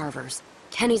after Carver's.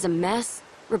 Kenny's a mess.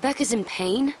 Rebecca's in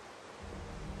pain.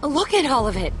 Look at all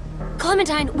of it.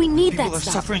 Clementine, we need that stuff. People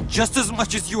are suffering just as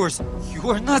much as yours.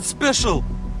 You are not special.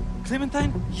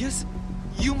 Clementine, yes,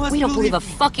 you must. We don't believe a me.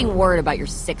 fucking word about your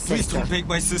sick sister. Please don't make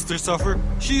my sister suffer.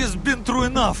 She has been through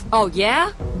enough. Oh,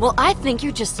 yeah? Well, I think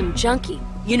you're just some junkie.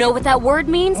 You know what that word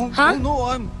means, huh? No,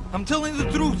 I'm telling the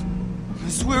truth. I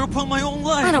swear upon my own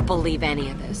life. I don't believe any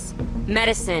of this.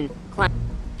 Medicine,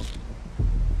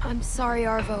 I'm sorry,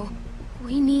 Arvo.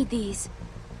 We need these.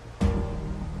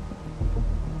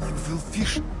 You will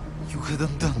fish. You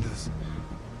hadn't done this.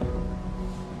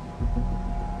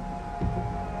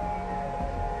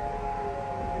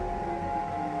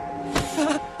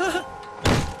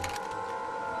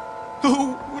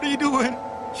 No, what are you doing?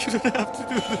 You don't have to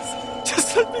do this.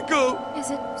 Just let me go. Is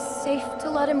it safe to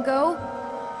let him go?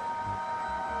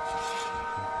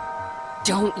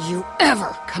 Don't you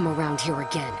ever come around here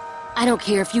again. I don't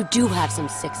care if you do have some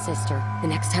sick sister. The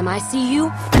next time I see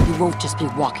you, you won't just be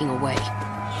walking away.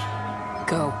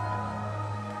 Go.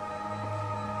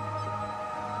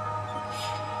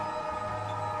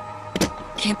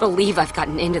 Can't believe I've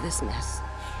gotten into this mess.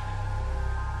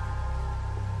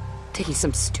 Taking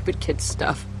some stupid kid's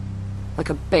stuff. Like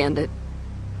a bandit.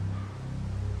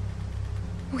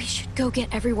 We should go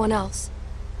get everyone else.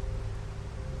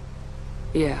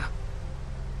 Yeah.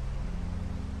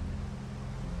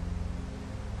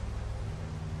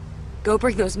 Go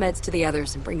bring those meds to the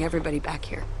others and bring everybody back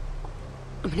here.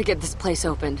 I'm gonna get this place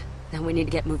opened. Then we need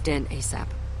to get moved in ASAP.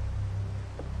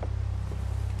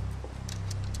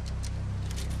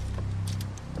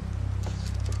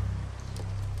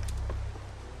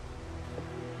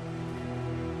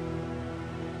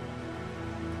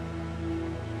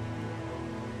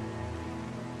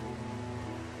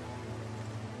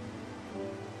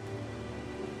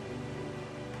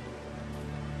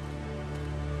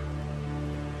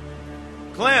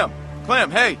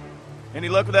 Clem, hey! Any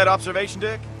luck with that observation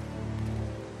deck?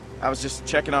 I was just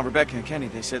checking on Rebecca and Kenny.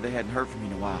 They said they hadn't heard from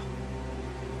you in a while.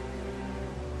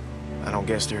 I don't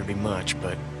guess there'd be much,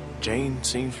 but Jane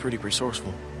seems pretty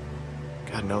resourceful.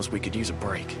 God knows we could use a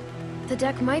break. The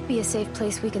deck might be a safe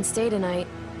place we can stay tonight,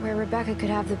 where Rebecca could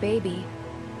have the baby.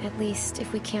 At least,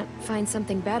 if we can't find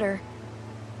something better.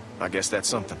 I guess that's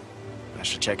something. I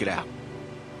should check it out.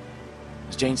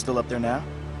 Is Jane still up there now?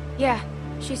 Yeah,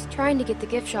 she's trying to get the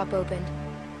gift shop opened.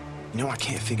 You know, I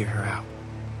can't figure her out.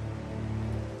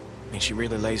 I mean, she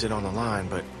really lays it on the line,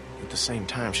 but at the same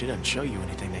time, she doesn't show you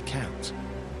anything that counts.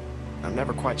 I'm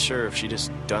never quite sure if she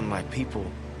just done like people,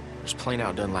 or just plain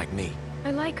out done like me.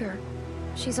 I like her.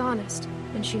 She's honest,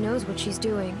 and she knows what she's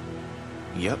doing.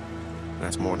 Yep,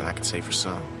 that's more than I could say for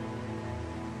some.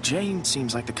 Jane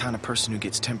seems like the kind of person who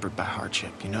gets tempered by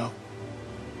hardship, you know?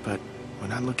 But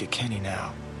when I look at Kenny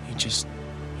now,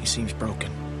 he seems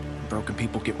broken. Broken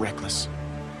people get reckless.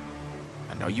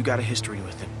 I know you got a history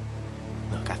with him.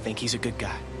 Look, I think he's a good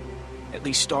guy. At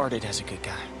least started as a good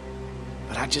guy.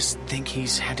 But I just think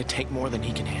he's had to take more than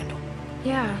he can handle.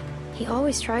 Yeah, he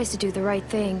always tries to do the right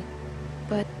thing.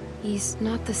 But he's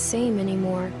not the same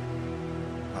anymore.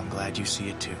 I'm glad you see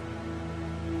it too.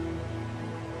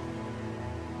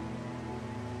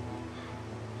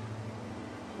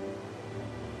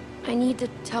 I need to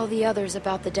tell the others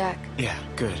about the deck. Yeah,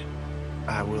 good.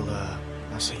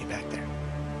 I'll see you back there.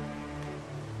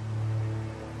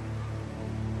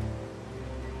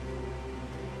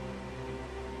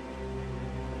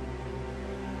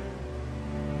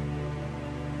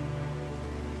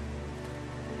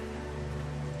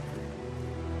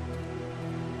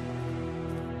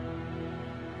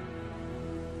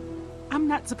 I'm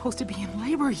not supposed to be in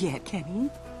labor yet, Kenny.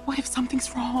 What if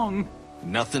something's wrong?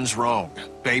 Nothing's wrong.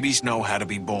 Babies know how to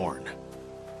be born.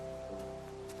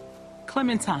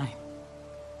 Clementine.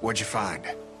 What'd you find?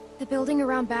 The building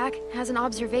around back has an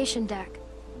observation deck.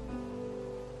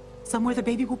 Somewhere the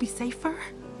baby will be safer?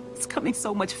 It's coming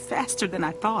so much faster than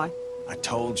I thought. I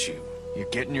told you. You're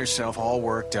getting yourself all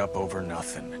worked up over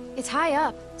nothing. It's high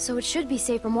up, so it should be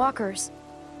safe from walkers.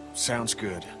 Sounds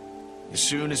good. As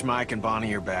soon as Mike and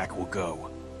Bonnie are back, we'll go.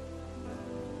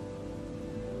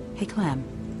 Hey, Clem.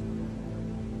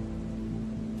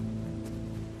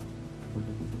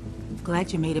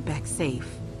 Glad you made it back safe.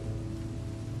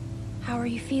 How are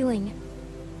you feeling?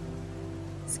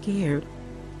 Scared,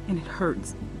 and it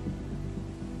hurts.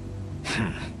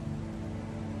 I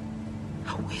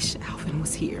wish Alvin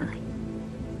was here.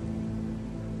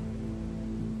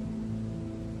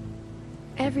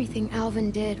 Everything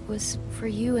Alvin did was for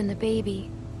you and the baby.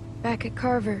 Back at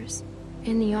Carver's,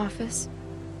 in the office.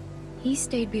 He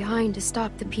stayed behind to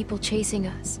stop the people chasing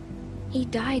us. He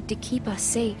died to keep us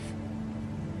safe.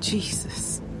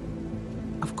 Jesus.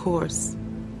 Of course.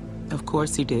 Of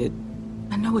course he did.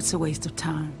 I know it's a waste of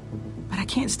time, but I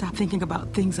can't stop thinking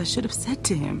about things I should have said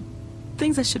to him.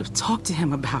 Things I should have talked to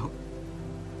him about.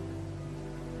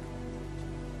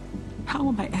 How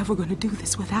am I ever going to do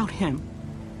this without him?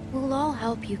 We'll all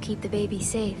help you keep the baby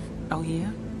safe. Oh, yeah?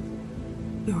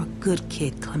 You're a good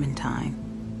kid, Clementine.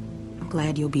 I'm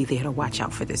glad you'll be there to watch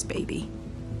out for this baby.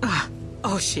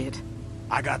 Oh, shit.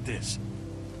 I got this.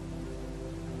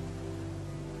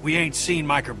 We ain't seen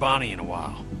Mike or Bonnie in a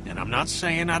while, and I'm not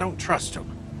saying I don't trust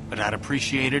them, but I'd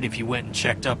appreciate it if you went and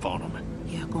checked up on them.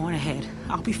 Yeah, go on ahead.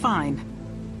 I'll be fine.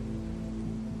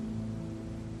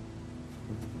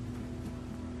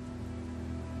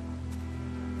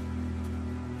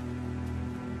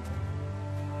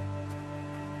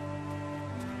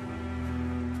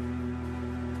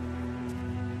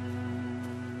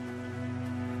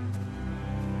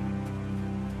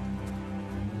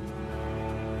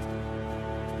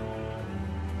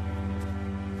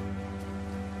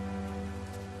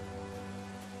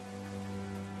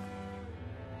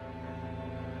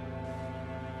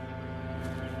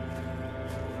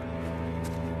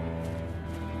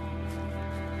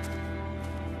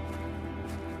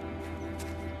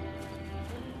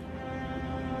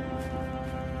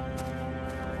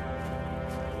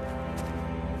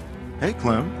 Hey,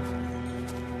 Clem.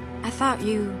 I thought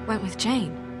you went with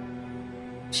Jane.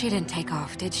 She didn't take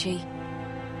off, did she?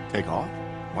 Take off?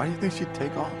 Why do you think she'd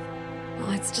take off? Well,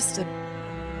 it's just a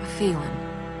feeling.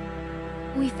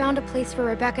 We found a place for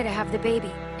Rebecca to have the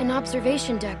baby. An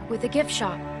observation deck with a gift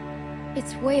shop.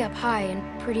 It's way up high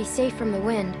and pretty safe from the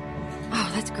wind.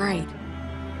 Oh, that's great.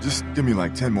 Just give me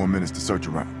like 10 more minutes to search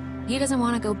around. He doesn't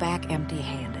want to go back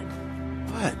empty-handed.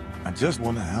 What? I just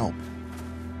want to help.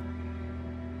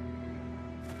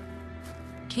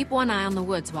 Keep one eye on the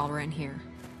woods while we're in here.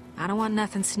 I don't want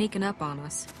nothing sneaking up on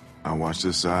us. I'll watch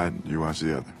this side, you watch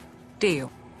the other.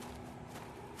 Deal.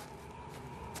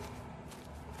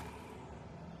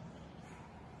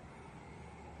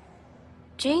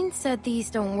 Jane said these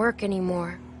don't work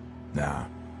anymore. Nah,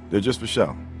 they're just for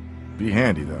show. Be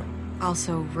handy, though.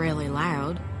 Also really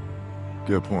loud.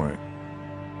 Good point.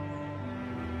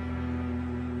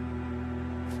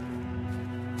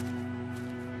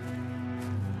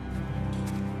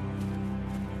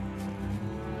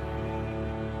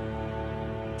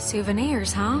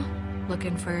 Souvenirs, huh?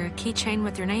 Looking for a keychain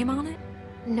with your name on it?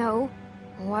 No.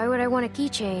 Why would I want a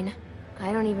keychain?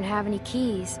 I don't even have any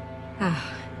keys.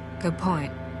 Ah, good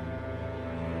point.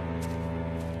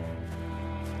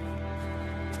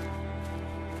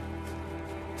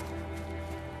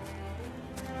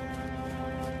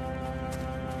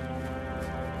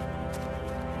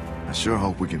 I sure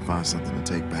hope we can find something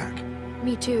to take back.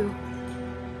 Me too.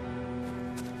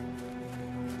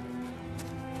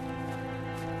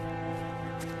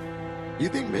 You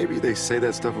think maybe they say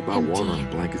that stuff about Empty. water and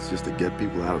blankets just to get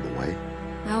people out of the way?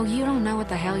 Oh, you don't know what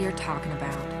the hell you're talking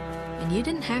about. And you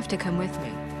didn't have to come with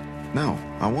me. No,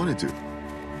 I wanted to.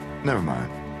 Never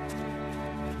mind.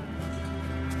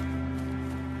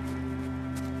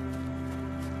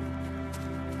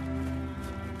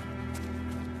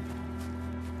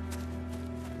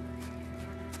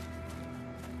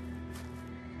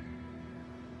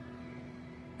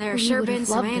 There's We sure would've been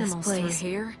some loved this animals through place.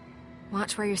 here.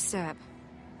 Watch where you step.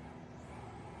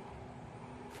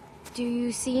 Do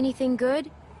you see anything good?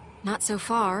 Not so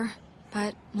far,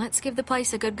 but let's give the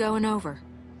place a good going over.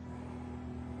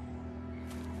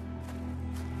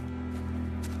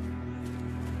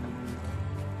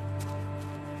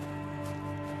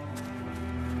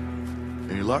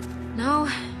 Any luck? No,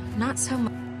 not so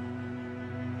much.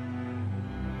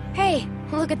 Hey,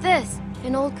 look at this.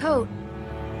 An old coat.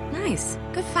 Nice.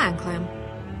 Good find, Clem.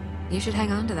 You should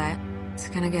hang on to that. It's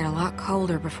gonna get a lot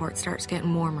colder before it starts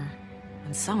getting warmer.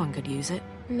 And someone could use it.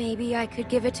 Maybe I could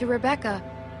give it to Rebecca.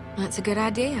 That's a good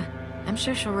idea. I'm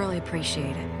sure she'll really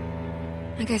appreciate it.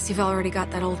 I guess you've already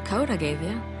got that old coat I gave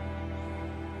you.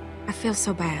 I feel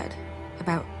so bad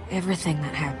about everything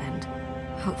that happened.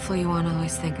 Hopefully you won't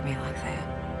always think of me like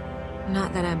that.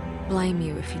 Not that I blame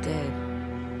you if you did.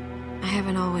 I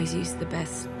haven't always used the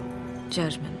best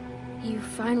judgment. You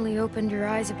finally opened your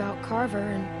eyes about Carver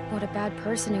and what a bad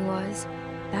person he was.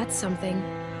 That's something.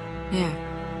 Yeah.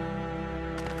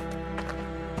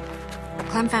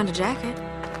 Clem found a jacket.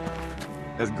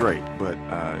 That's great, but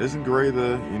isn't Gray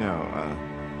the,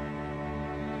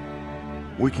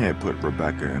 we can't put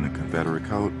Rebecca in a Confederate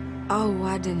coat. Oh,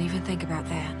 I didn't even think about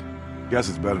that. Guess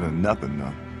it's better than nothing,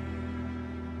 though.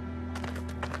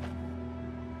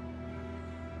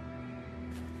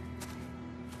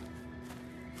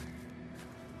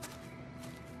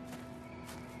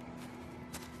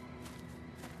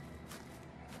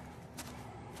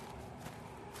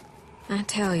 I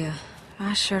tell you,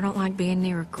 I sure don't like being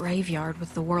near a graveyard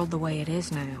with the world the way it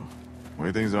is now. The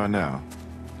way things are now,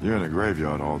 you're in a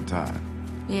graveyard all the time.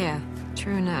 Yeah,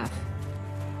 true enough.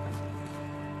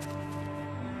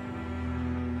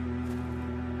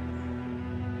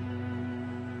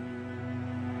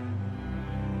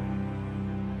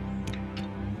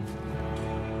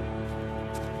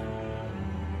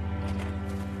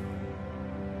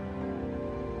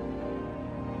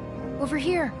 Over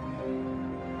here.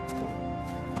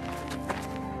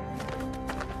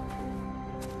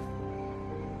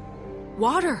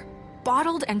 Water!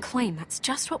 Bottled and clean. That's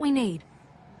just what we need.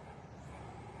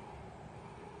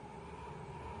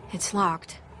 It's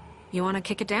locked. You want to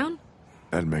kick it down?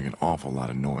 That'd make an awful lot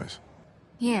of noise.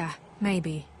 Yeah,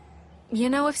 maybe.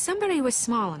 You know, if somebody was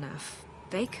small enough,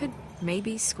 they could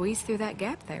maybe squeeze through that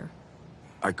gap there.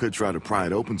 I could try to pry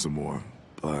it open some more,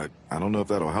 but I don't know if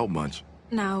that'll help much.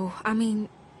 No, I mean,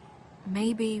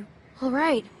 maybe... All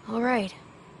right.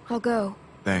 I'll go.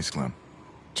 Thanks, Clem.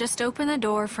 Just open the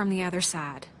door from the other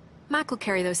side. Mike will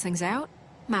carry those things out.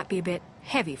 Might be a bit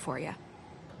heavy for you.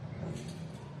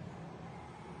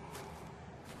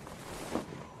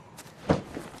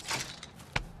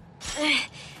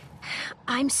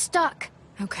 I'm stuck.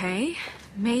 Okay,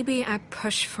 maybe I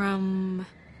push from...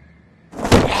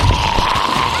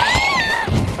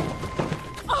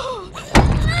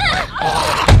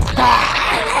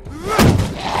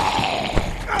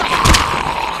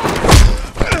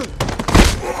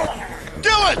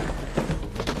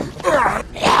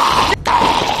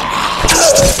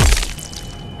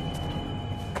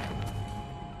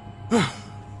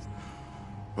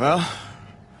 Well,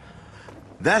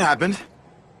 that happened.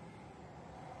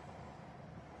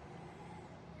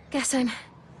 Guess I'm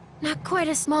not quite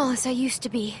as small as I used to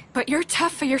be. But you're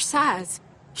tough for your size.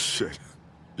 Shit,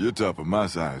 you're tough for my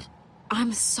size.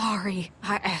 I'm sorry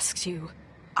I asked you.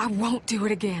 I won't do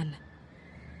it again.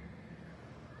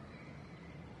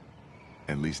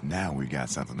 At least now we got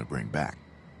something to bring back.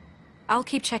 I'll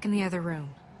keep checking the other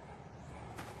room.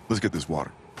 Let's get this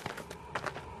water.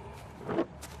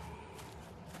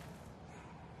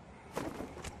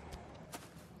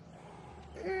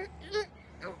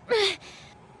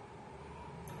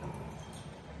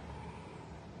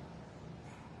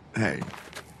 Hey,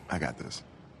 I got this.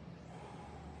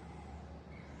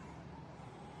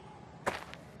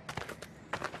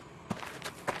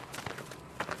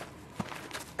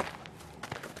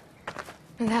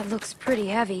 That looks pretty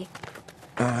heavy.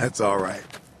 That's all right.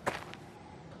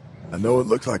 I know it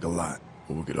looks like a lot,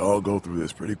 but we could all go through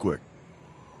this pretty quick.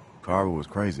 Carver was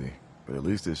crazy, but at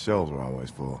least his shelves were always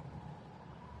full.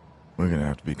 We're gonna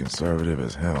have to be conservative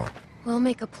as hell. We'll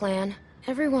make a plan.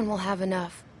 Everyone will have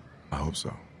enough. I hope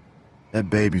so. That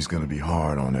baby's gonna be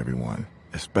hard on everyone,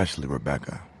 especially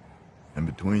Rebecca. And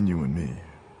between you and me,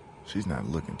 she's not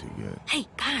looking too good. Hey,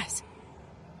 guys.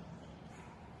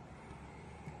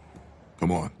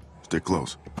 Come on, stick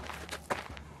close.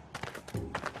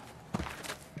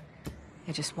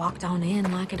 It just walked on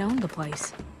in like it owned the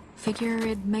place. Figure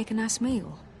it'd make a nice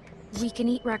meal. We can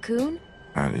eat raccoon?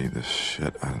 I'd eat the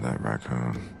shit out of that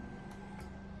raccoon.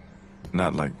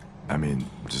 Not like, I mean,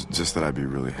 just that I'd be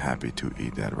really happy to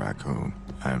eat that raccoon.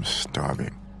 I am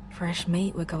starving. Fresh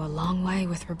meat would go a long way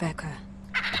with Rebecca.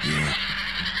 Yeah.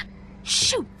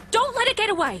 Shoot! Don't let it get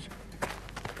away!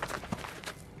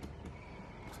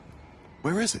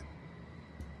 Where is it?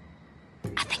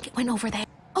 I think it went over there.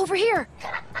 Over here!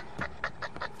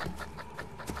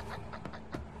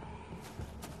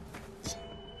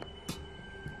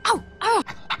 Oh! Oh!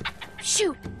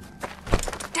 Shoot!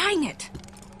 Dang it!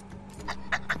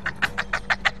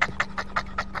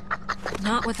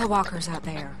 Not with the walkers out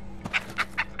there.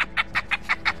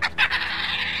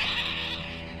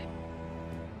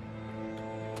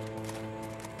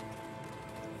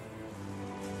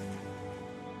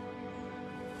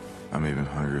 I'm even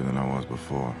hungrier than I was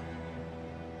before.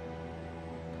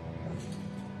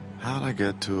 How'd I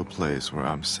get to a place where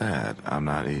I'm sad I'm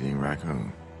not eating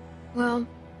raccoon? Well,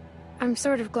 I'm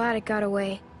sort of glad it got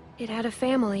away. It had a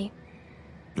family.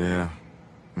 Yeah,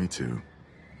 me too.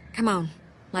 Come on,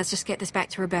 let's just get this back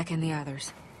to Rebecca and the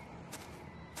others.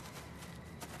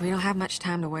 We don't have much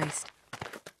time to waste.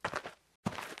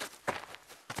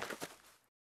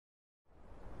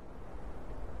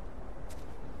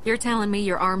 You're telling me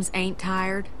your arms ain't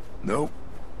tired? Nope.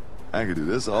 I could do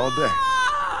this all day.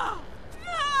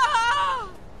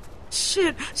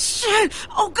 Shit! Shit!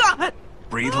 Oh, God!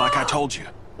 Breathe like I told you.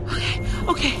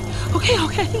 Okay.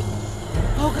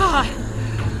 Oh, God.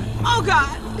 Oh,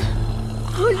 God.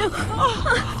 Oh, no.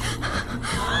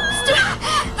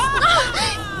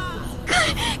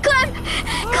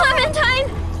 Clementine!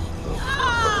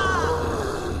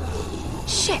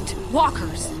 Shit!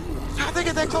 Walkers! How'd they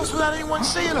get that close without anyone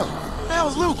seeing them? The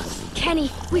hell's Luke? Kenny,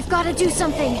 we've got to do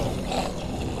something.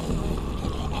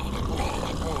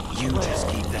 You just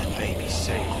keep that baby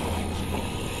safe.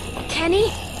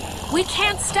 Kenny? We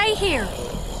can't stay here!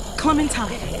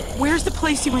 Clementine, where's the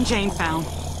place you and Jane found?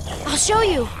 I'll show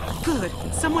you. Good.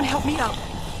 Someone help me up.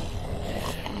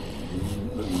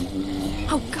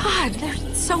 Oh, God,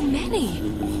 there's so many.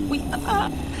 We,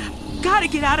 gotta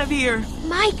get out of here.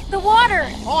 Mike, the water!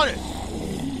 On it!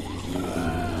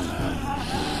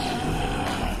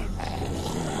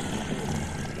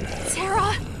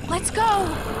 Sarah, let's go!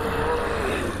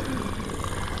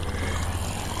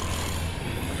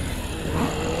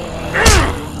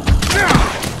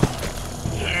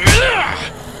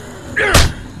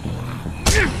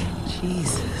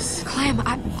 Jesus. Clem,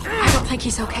 I don't think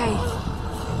he's okay.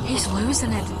 He's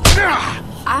losing it.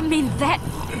 I mean, that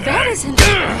isn't...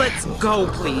 Let's go,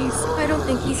 please. I don't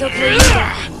think he's okay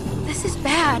either. This is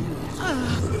bad.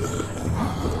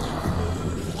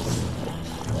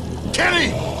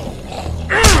 Kenny!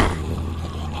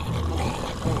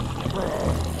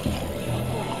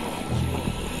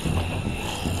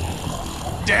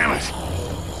 Damn it!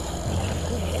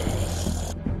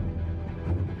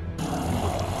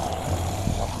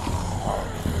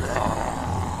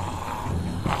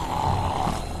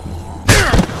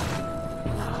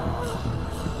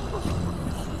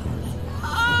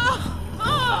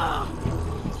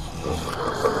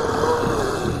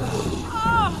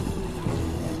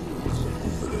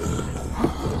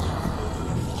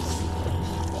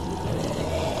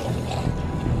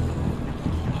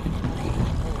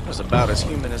 about as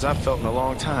human as I've felt in a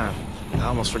long time. I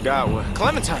almost forgot what...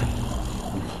 Clementine!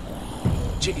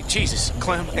 Jesus,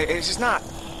 Clem, it's just not...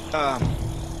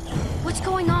 What's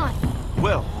going on?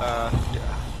 Well,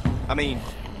 I mean...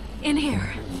 In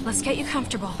here. Let's get you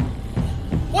comfortable.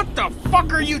 What the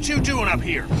fuck are you two doing up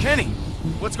here? Kenny,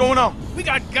 what's going on? We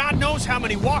got God knows how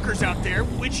many walkers out there,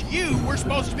 which you were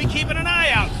supposed to be keeping an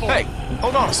eye out for. Hey,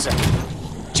 hold on a second.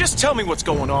 Just tell me what's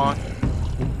going on.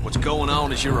 What's going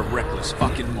on is you're a reckless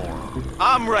fucking moron.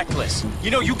 I'm reckless.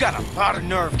 You know, you got a lot of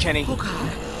nerve, Kenny. Oh,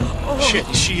 God. Oh. Shit,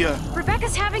 is she,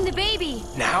 Rebecca's having the baby.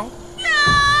 now? No!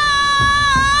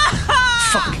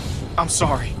 Fuck. I'm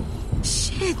sorry.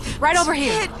 Shit. Right over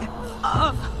here.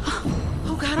 Oh,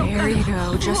 God, oh, There God. you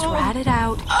go. Just rat it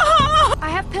out. I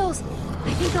have pills.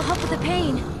 I think they'll help with the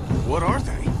pain. What are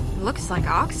they? Looks like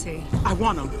Oxy. I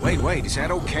want them. Wait, is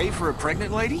that okay for a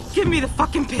pregnant lady? Give me the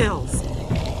fucking pills.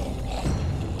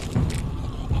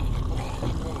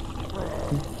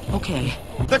 Okay.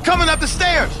 They're coming up the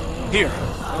stairs! Here,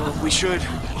 we should...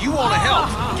 You want to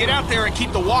help? Get out there and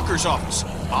keep the walkers off us.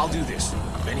 I'll do this.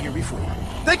 I've been here before.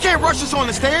 They can't rush us on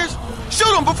the stairs!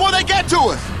 Shoot them before they get to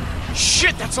us!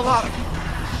 Shit, that's a lot of...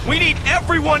 We need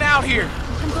everyone out here!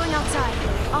 I'm going outside.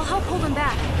 I'll help hold them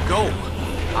back. Go.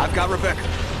 I've got Rebecca.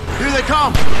 Here they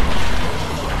come!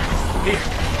 Here,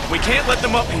 we can't let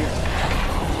them up here.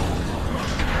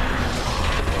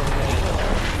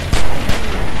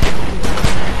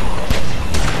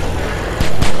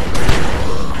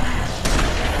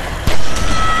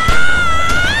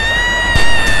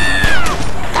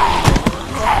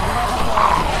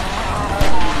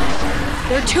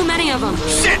 There are too many of them.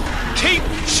 Shit! Keep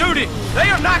shooting! They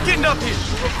are not getting up here!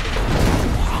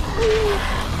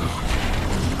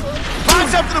 Find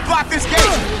something to block this gate!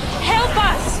 Help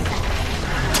us!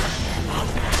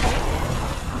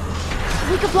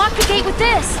 We could block the gate with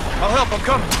this. I'll help, I'm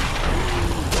coming.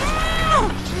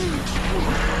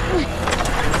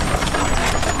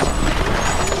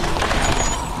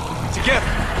 Together.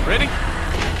 Ready?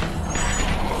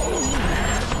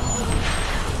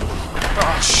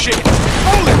 Oh, shit!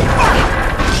 Holy fuck!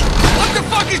 What the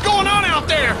fuck is going on out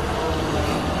there?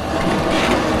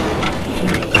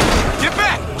 Get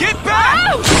back! Get back!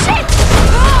 Oh, shit!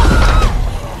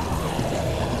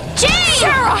 Gee!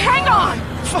 Sarah, hang on!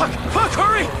 Fuck! Fuck,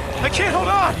 hurry! I can't hold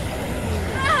on!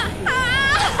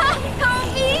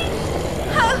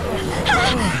 Help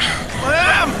me!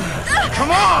 Clem!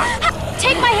 Come on!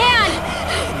 Take my hand!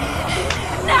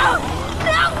 No!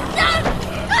 No! No!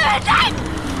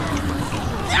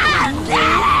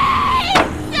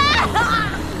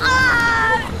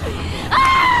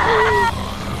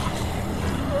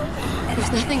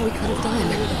 There's nothing we could have done.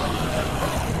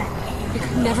 We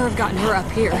could never have gotten her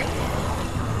up here. I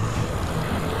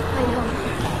know,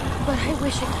 but I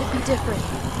wish it could be different.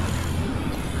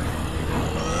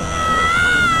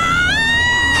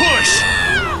 Push!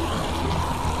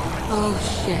 Oh,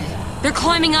 shit. They're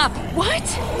climbing up. What?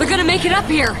 They're gonna make it up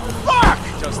here. Fuck!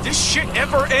 Does this shit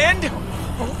ever end?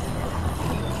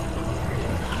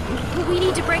 We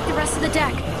need to break the rest of the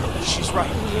deck. She's right.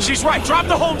 She's right. Drop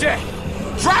the whole deck.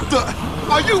 Drop the...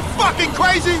 Are you fucking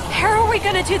crazy? How are we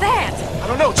gonna do that? I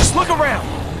don't know. Just look around.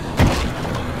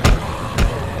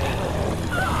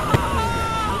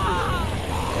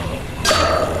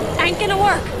 Ain't gonna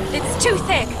work. It's too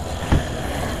thick.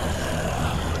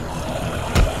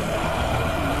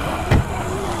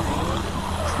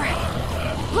 Crap.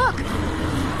 Look!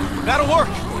 That'll work.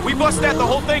 We bust that, the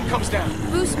whole thing comes down.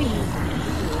 Boost me.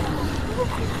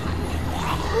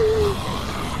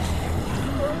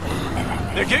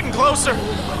 They're getting closer.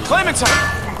 Clementine!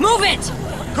 Move it!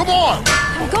 Come on!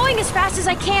 I'm going as fast as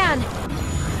I can.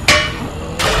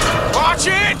 Watch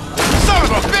it! Son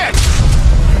of a bitch!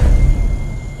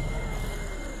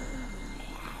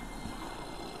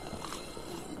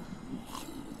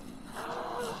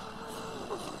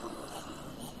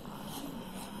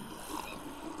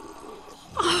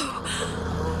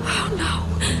 Oh, no.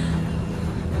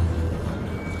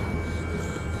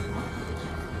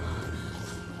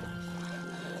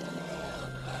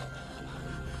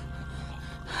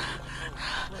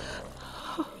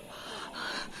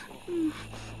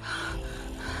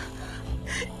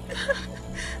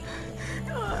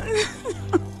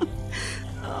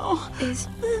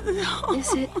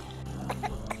 Is it?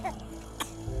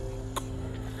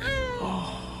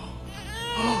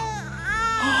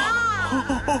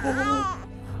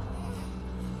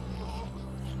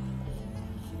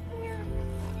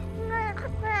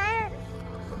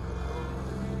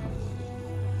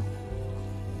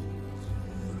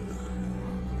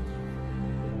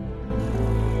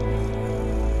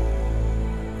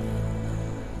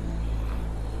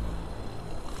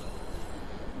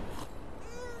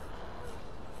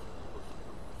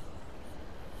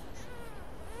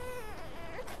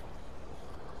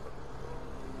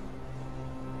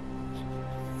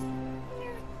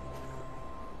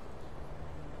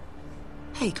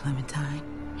 Hey, Clementine.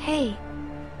 Hey.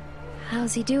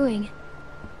 How's he doing?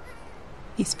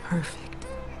 He's perfect.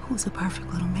 Who's a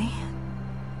perfect little man?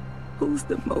 Who's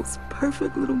the most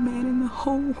perfect little man in the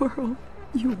whole world?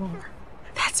 You are.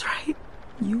 That's right.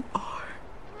 You are.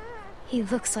 He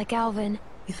looks like Alvin.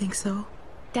 You think so?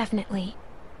 Definitely.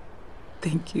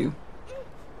 Thank you.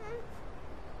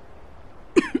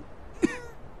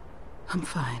 I'm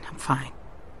fine.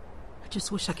 I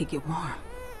just wish I could get warm.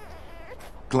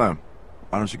 Clem,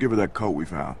 why don't you give her that coat we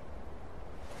found?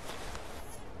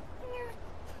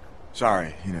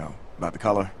 Sorry, you know, about the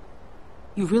color.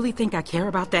 You really think I care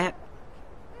about that?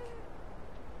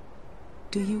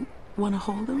 Do you want to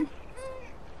hold him?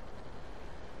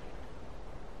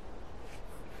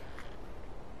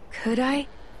 Could I?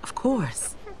 Of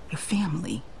course. Your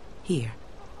family. Here.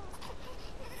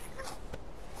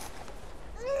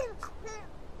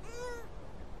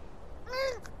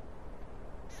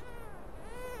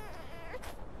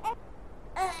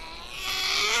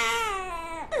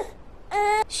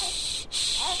 Shh.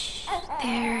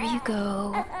 There you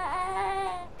go.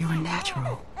 You're a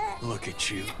natural. Look at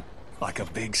you, like a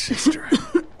big sister.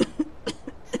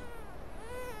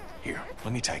 Here,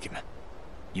 let me take him.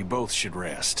 You both should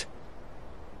rest.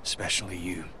 Especially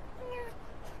you.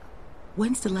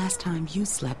 When's the last time you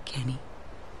slept, Kenny?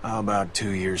 About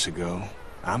 2 years ago.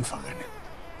 I'm fine.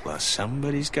 Plus,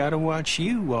 somebody's gotta watch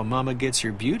you while Mama gets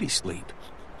her beauty sleep.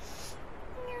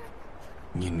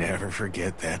 You never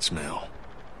forget that smell.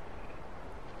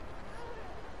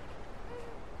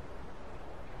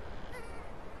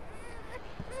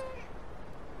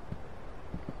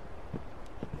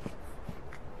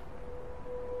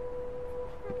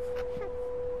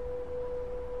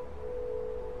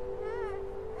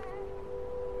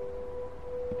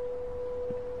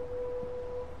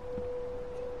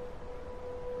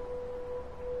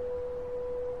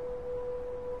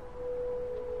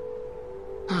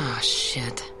 Oh,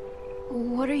 shit.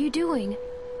 What are you doing?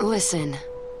 Listen,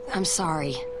 I'm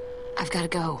sorry. I've gotta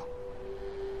go.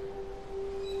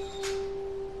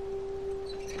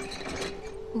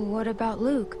 What about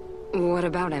Luke? What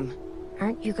about him?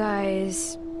 Aren't you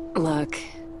guys... Look,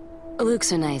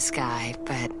 Luke's a nice guy,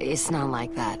 but it's not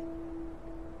like that.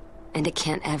 And it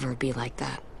can't ever be like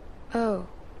that. Oh.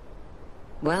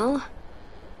 Well,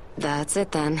 that's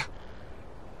it then.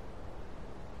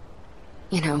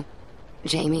 You know,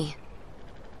 Jamie,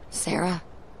 Sarah,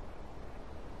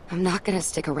 I'm not gonna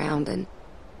stick around and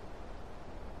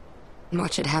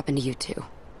watch it happen to you too.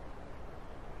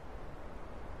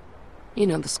 You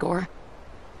know the score.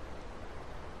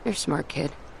 You're a smart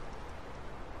kid.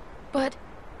 But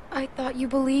I thought you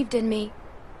believed in me.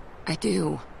 I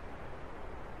do.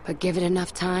 But give it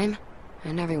enough time,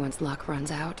 and everyone's luck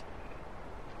runs out.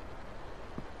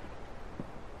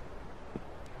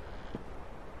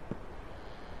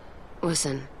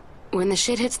 Listen, when the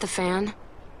shit hits the fan,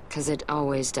 'cause it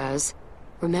always does,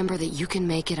 remember that you can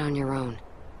make it on your own.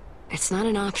 It's not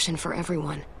an option for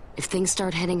everyone. If things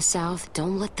start heading south,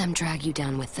 don't let them drag you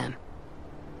down with them.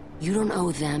 You don't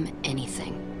owe them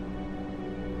anything.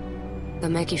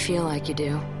 They'll make you feel like you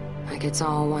do, like it's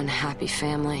all one happy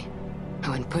family.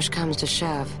 And when push comes to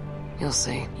shove, you'll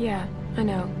see. Yeah, I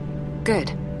know.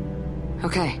 Good.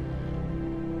 Okay.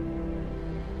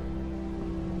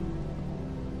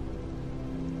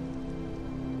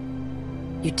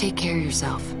 You take care of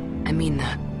yourself. I mean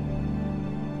that.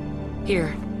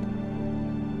 Here.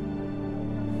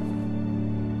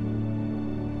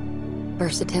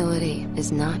 Versatility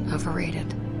is not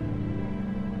overrated.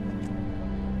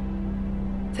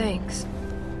 Thanks.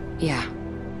 Yeah.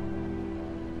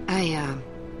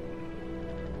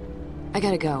 I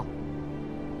gotta go.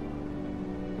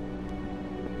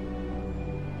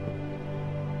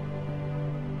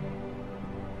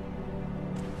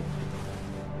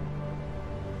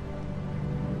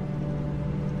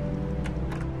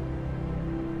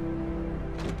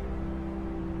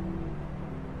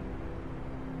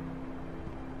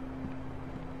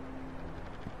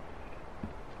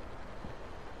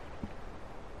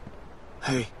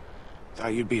 Hey,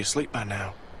 thought you'd be asleep by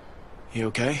now. You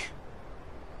okay?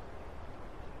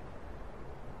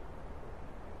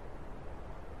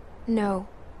 No.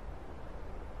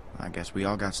 I guess we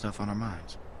all got stuff on our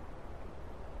minds.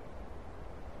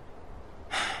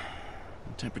 The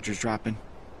temperature's dropping.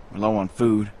 We're low on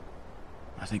food.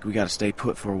 I think we gotta stay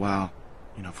put for a while,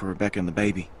 you know, for Rebecca and the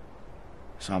baby.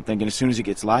 So I'm thinking as soon as it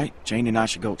gets light, Jane and I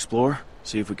should go explore,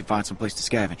 see if we can find some place to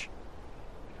scavenge.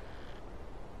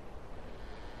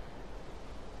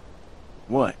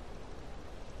 What?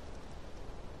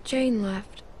 Jane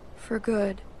left. For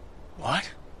good.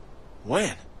 What?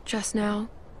 When? Just now.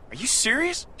 Are you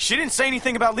serious? She didn't say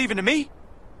anything about leaving to me?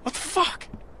 What the fuck?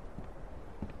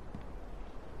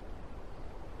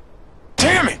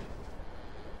 Damn it!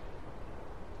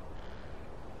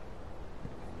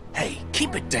 Hey,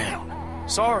 keep it down.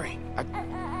 Sorry.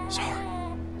 Sorry.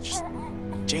 Just...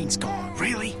 Jane's gone.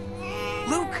 Really?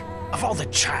 Luke? Of all the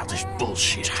childish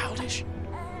bullshit. Childish?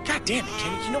 God damn it,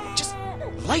 Kenny. You know what? Just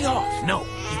lay off. No,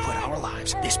 you put our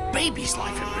lives, this baby's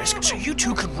life at risk, so you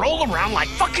two could roll around like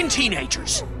fucking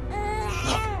teenagers.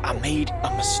 Look, I made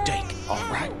a mistake, all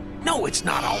right? No, it's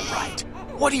not all right.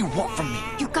 What do you want from me?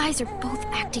 You guys are both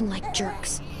acting like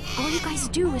jerks. All you guys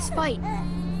do is fight.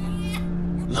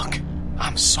 Look,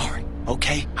 I'm sorry,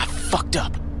 okay? I fucked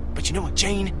up. But you know what,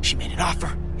 Jane? She made an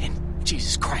offer, and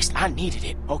Jesus Christ, I needed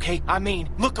it, okay? I mean,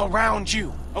 look around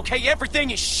you, okay? Everything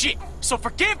is shit. So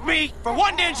forgive me for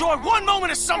wanting to enjoy one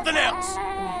moment of something else.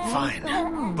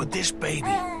 Fine, but this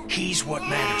baby, he's what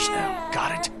matters now.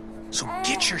 Got it? So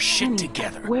get your shit Kenny,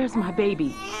 together. Where's my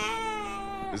baby?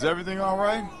 Is everything all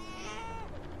right?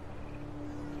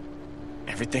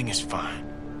 Everything is fine.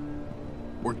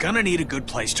 We're gonna need a good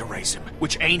place to raise him,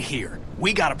 which ain't here.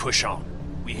 We gotta push on.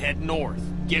 We head north,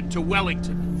 get to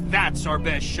Wellington. That's our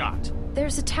best shot.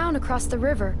 There's a town across the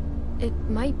river. It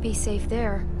might be safe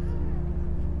there.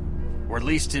 Or at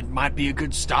least it might be a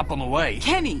good stop on the way.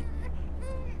 Kenny!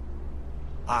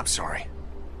 I'm sorry.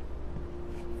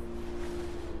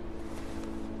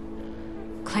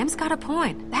 Clem's got a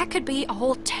point. That could be a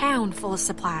whole town full of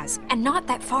supplies, and not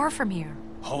that far from here.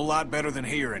 Whole lot better than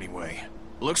here, anyway.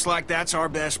 Looks like that's our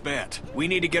best bet. We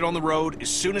need to get on the road as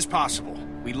soon as possible.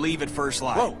 We leave at first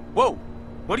light. Whoa, whoa.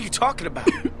 What are you talking about?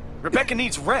 Rebecca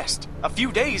needs rest. A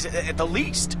few days at the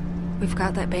least. We've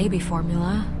got that baby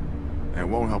formula.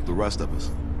 And won't help the rest of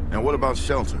us. And what about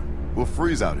shelter? We'll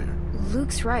freeze out here.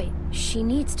 Luke's right. She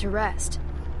needs to rest.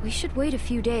 We should wait a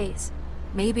few days.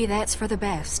 Maybe that's for the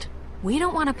best. We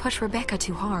don't want to push Rebecca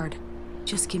too hard.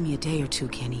 Just give me a day or two,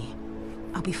 Kenny.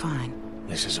 I'll be fine.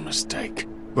 This is a mistake.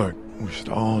 Look, we should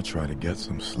all try to get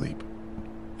some sleep.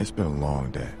 It's been a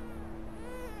long day.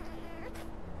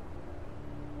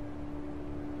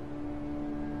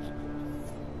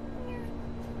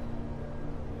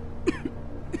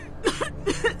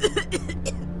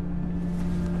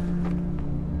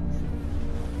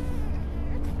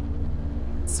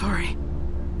 Sorry.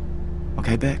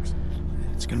 Okay, Bex?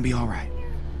 It's gonna be all right.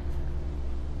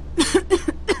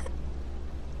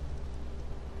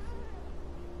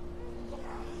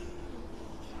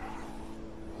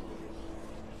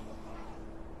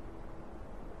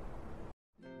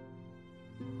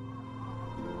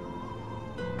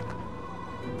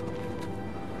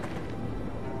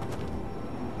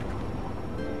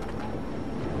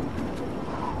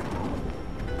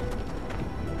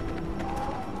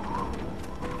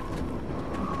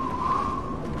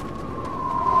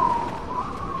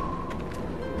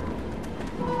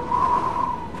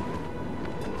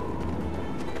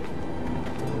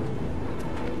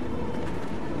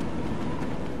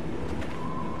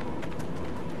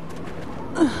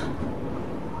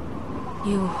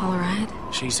 You all right?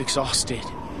 She's exhausted.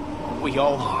 We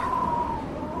all are.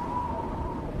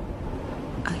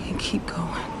 I can keep going.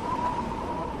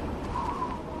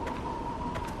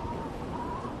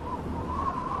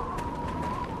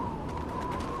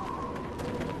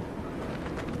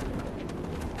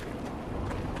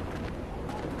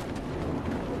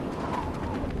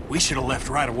 We should have left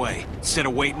right away, instead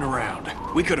of waiting around.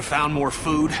 We could have found more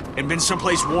food and been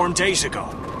someplace warm days ago.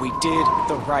 We did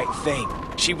the right thing.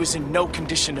 She was in no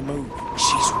condition to move.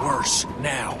 She's worse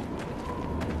now.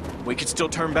 We could still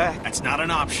turn back. That's not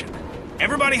an option.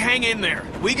 Everybody hang in there.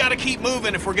 We gotta keep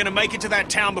moving if we're gonna make it to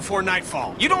that town before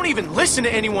nightfall. You don't even listen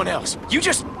to anyone else. You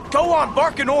just go on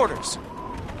barking orders.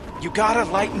 You gotta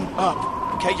lighten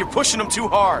up, okay? You're pushing them too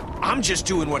hard. I'm just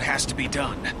doing what has to be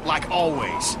done, like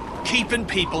always. Keeping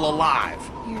people alive.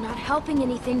 You're not helping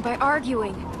anything by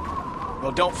arguing.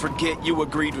 Well, don't forget you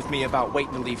agreed with me about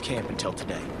waiting to leave camp until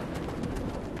today.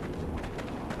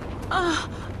 Oh,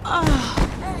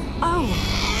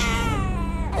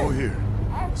 here.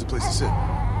 There's a place to sit.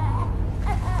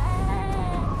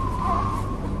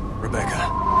 Rebecca,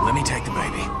 let me take the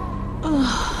baby.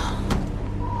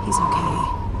 He's okay.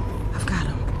 I've got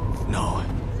him. No,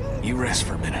 you rest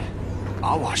for a minute.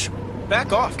 I'll wash him.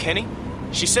 Back off, Kenny.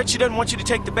 She said she doesn't want you to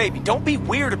take the baby. Don't be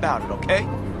weird about it, okay?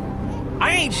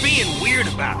 I ain't being weird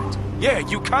about it. Yeah,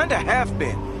 you kinda have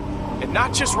been. And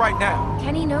not just right now.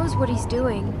 Kenny knows what he's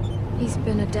doing. He's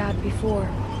been a dad before.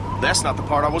 That's not the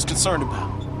part I was concerned about.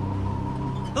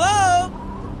 Hello?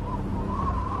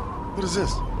 What is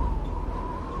this?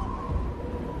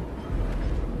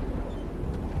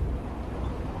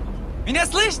 Меня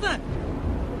слышно?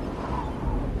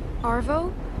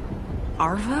 Arvo?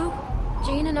 Arvo?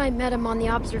 Jane and I met him on the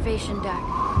observation deck.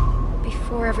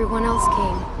 Before everyone else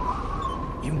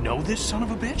came. You know this son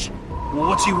of a bitch? Well,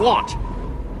 what's he want?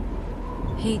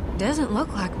 He doesn't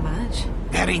look like much.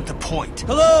 That ain't the point.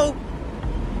 Hello?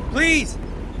 Please!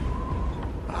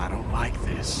 I don't like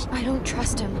this. I don't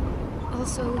trust him.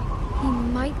 Also, he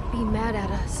might be mad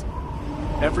at us.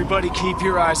 Everybody keep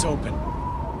your eyes open.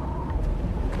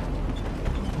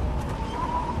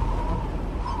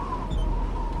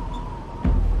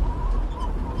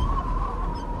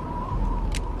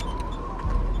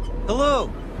 Hello!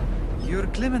 You're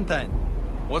Clementine.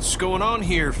 What's going on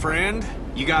here, friend?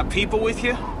 You got people with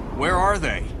you? Where are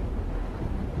they?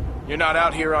 You're not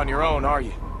out here on your own, are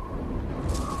you?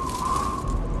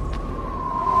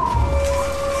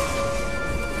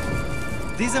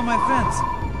 These are my friends.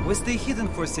 We stay hidden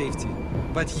for safety.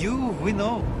 But you, we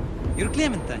know. You're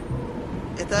Clementine.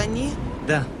 Это они?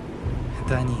 Да,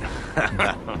 это они.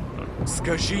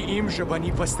 Скажи им, чтобы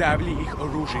они поставили их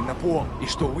оружие на пол, и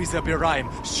что мы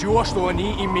забираем все, что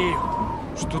они имеют.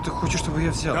 Что ты хочешь, чтобы я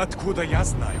взял? Откуда я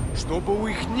знаю? Чтобы у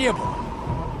них не было.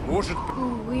 Может...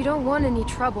 We don't want any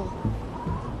trouble.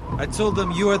 I told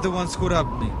them you are the ones who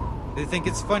robbed me. They think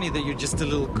it's funny that you're just a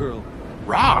little girl.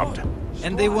 Robbed?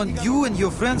 And they want you and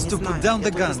your friends to put down the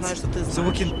guns, so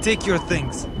we can take your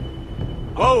things.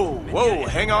 Whoa, whoa,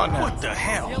 hang on now. What the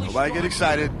hell? Nobody get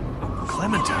excited.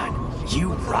 Clementine,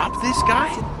 you robbed this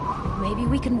guy? Maybe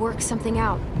we can work something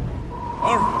out.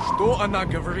 Арва, что она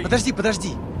говорит?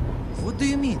 Подожди. What do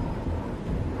you mean?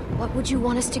 What would you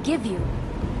want us to give you?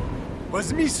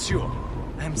 Возьми все.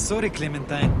 I'm sorry,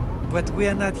 Clementine, but we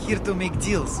are not here to make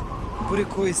deals.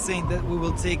 Buriko is saying that we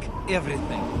will take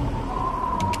everything.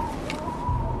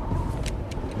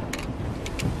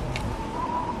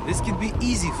 This can be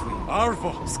easy for you.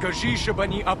 Арво, скажи, чтобы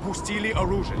они опустили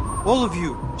оружие. All of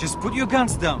you, just put your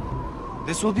guns down.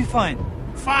 This will be fine.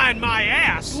 Find my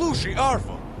ass! Слушай,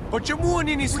 Арво, почему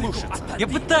они не слушают? Я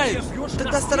пытаюсь.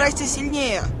 Тогда старайся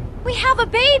сильнее. We have a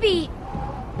baby!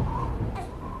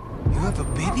 You have a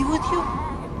baby with you?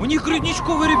 У них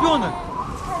грудничковый ребенок.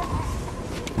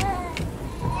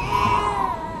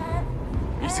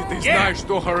 Если ты знаешь,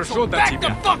 что хорошо для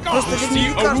тебя, Просто опусти мне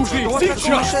не кажется, оружие что вот такое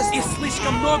сейчас! шествие. Их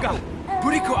слишком много.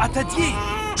 Бурико, отойди.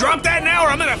 Drop that now or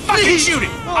I'm gonna fucking shoot it!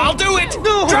 I'll do it!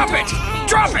 No. Drop it!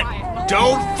 Drop it!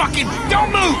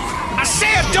 Don't move! I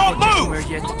said don't move!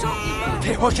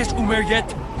 Ты хочешь умереть?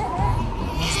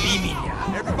 Спи меня.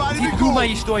 Everybody Ты be cool.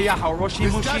 думаешь, что я хороший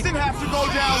This мужчина? doesn't have to go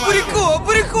down like this.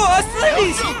 Бурико,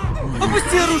 остановись!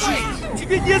 Опусти оружие!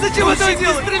 Тебе незачем это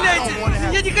делать! Не стреляйте!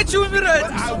 Я не хочу умирать!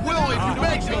 I will if you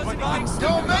make me.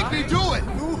 Don't make me do it.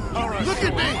 Look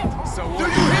at me. Do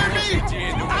you hear me?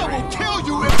 I will kill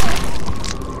you if...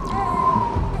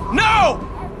 No!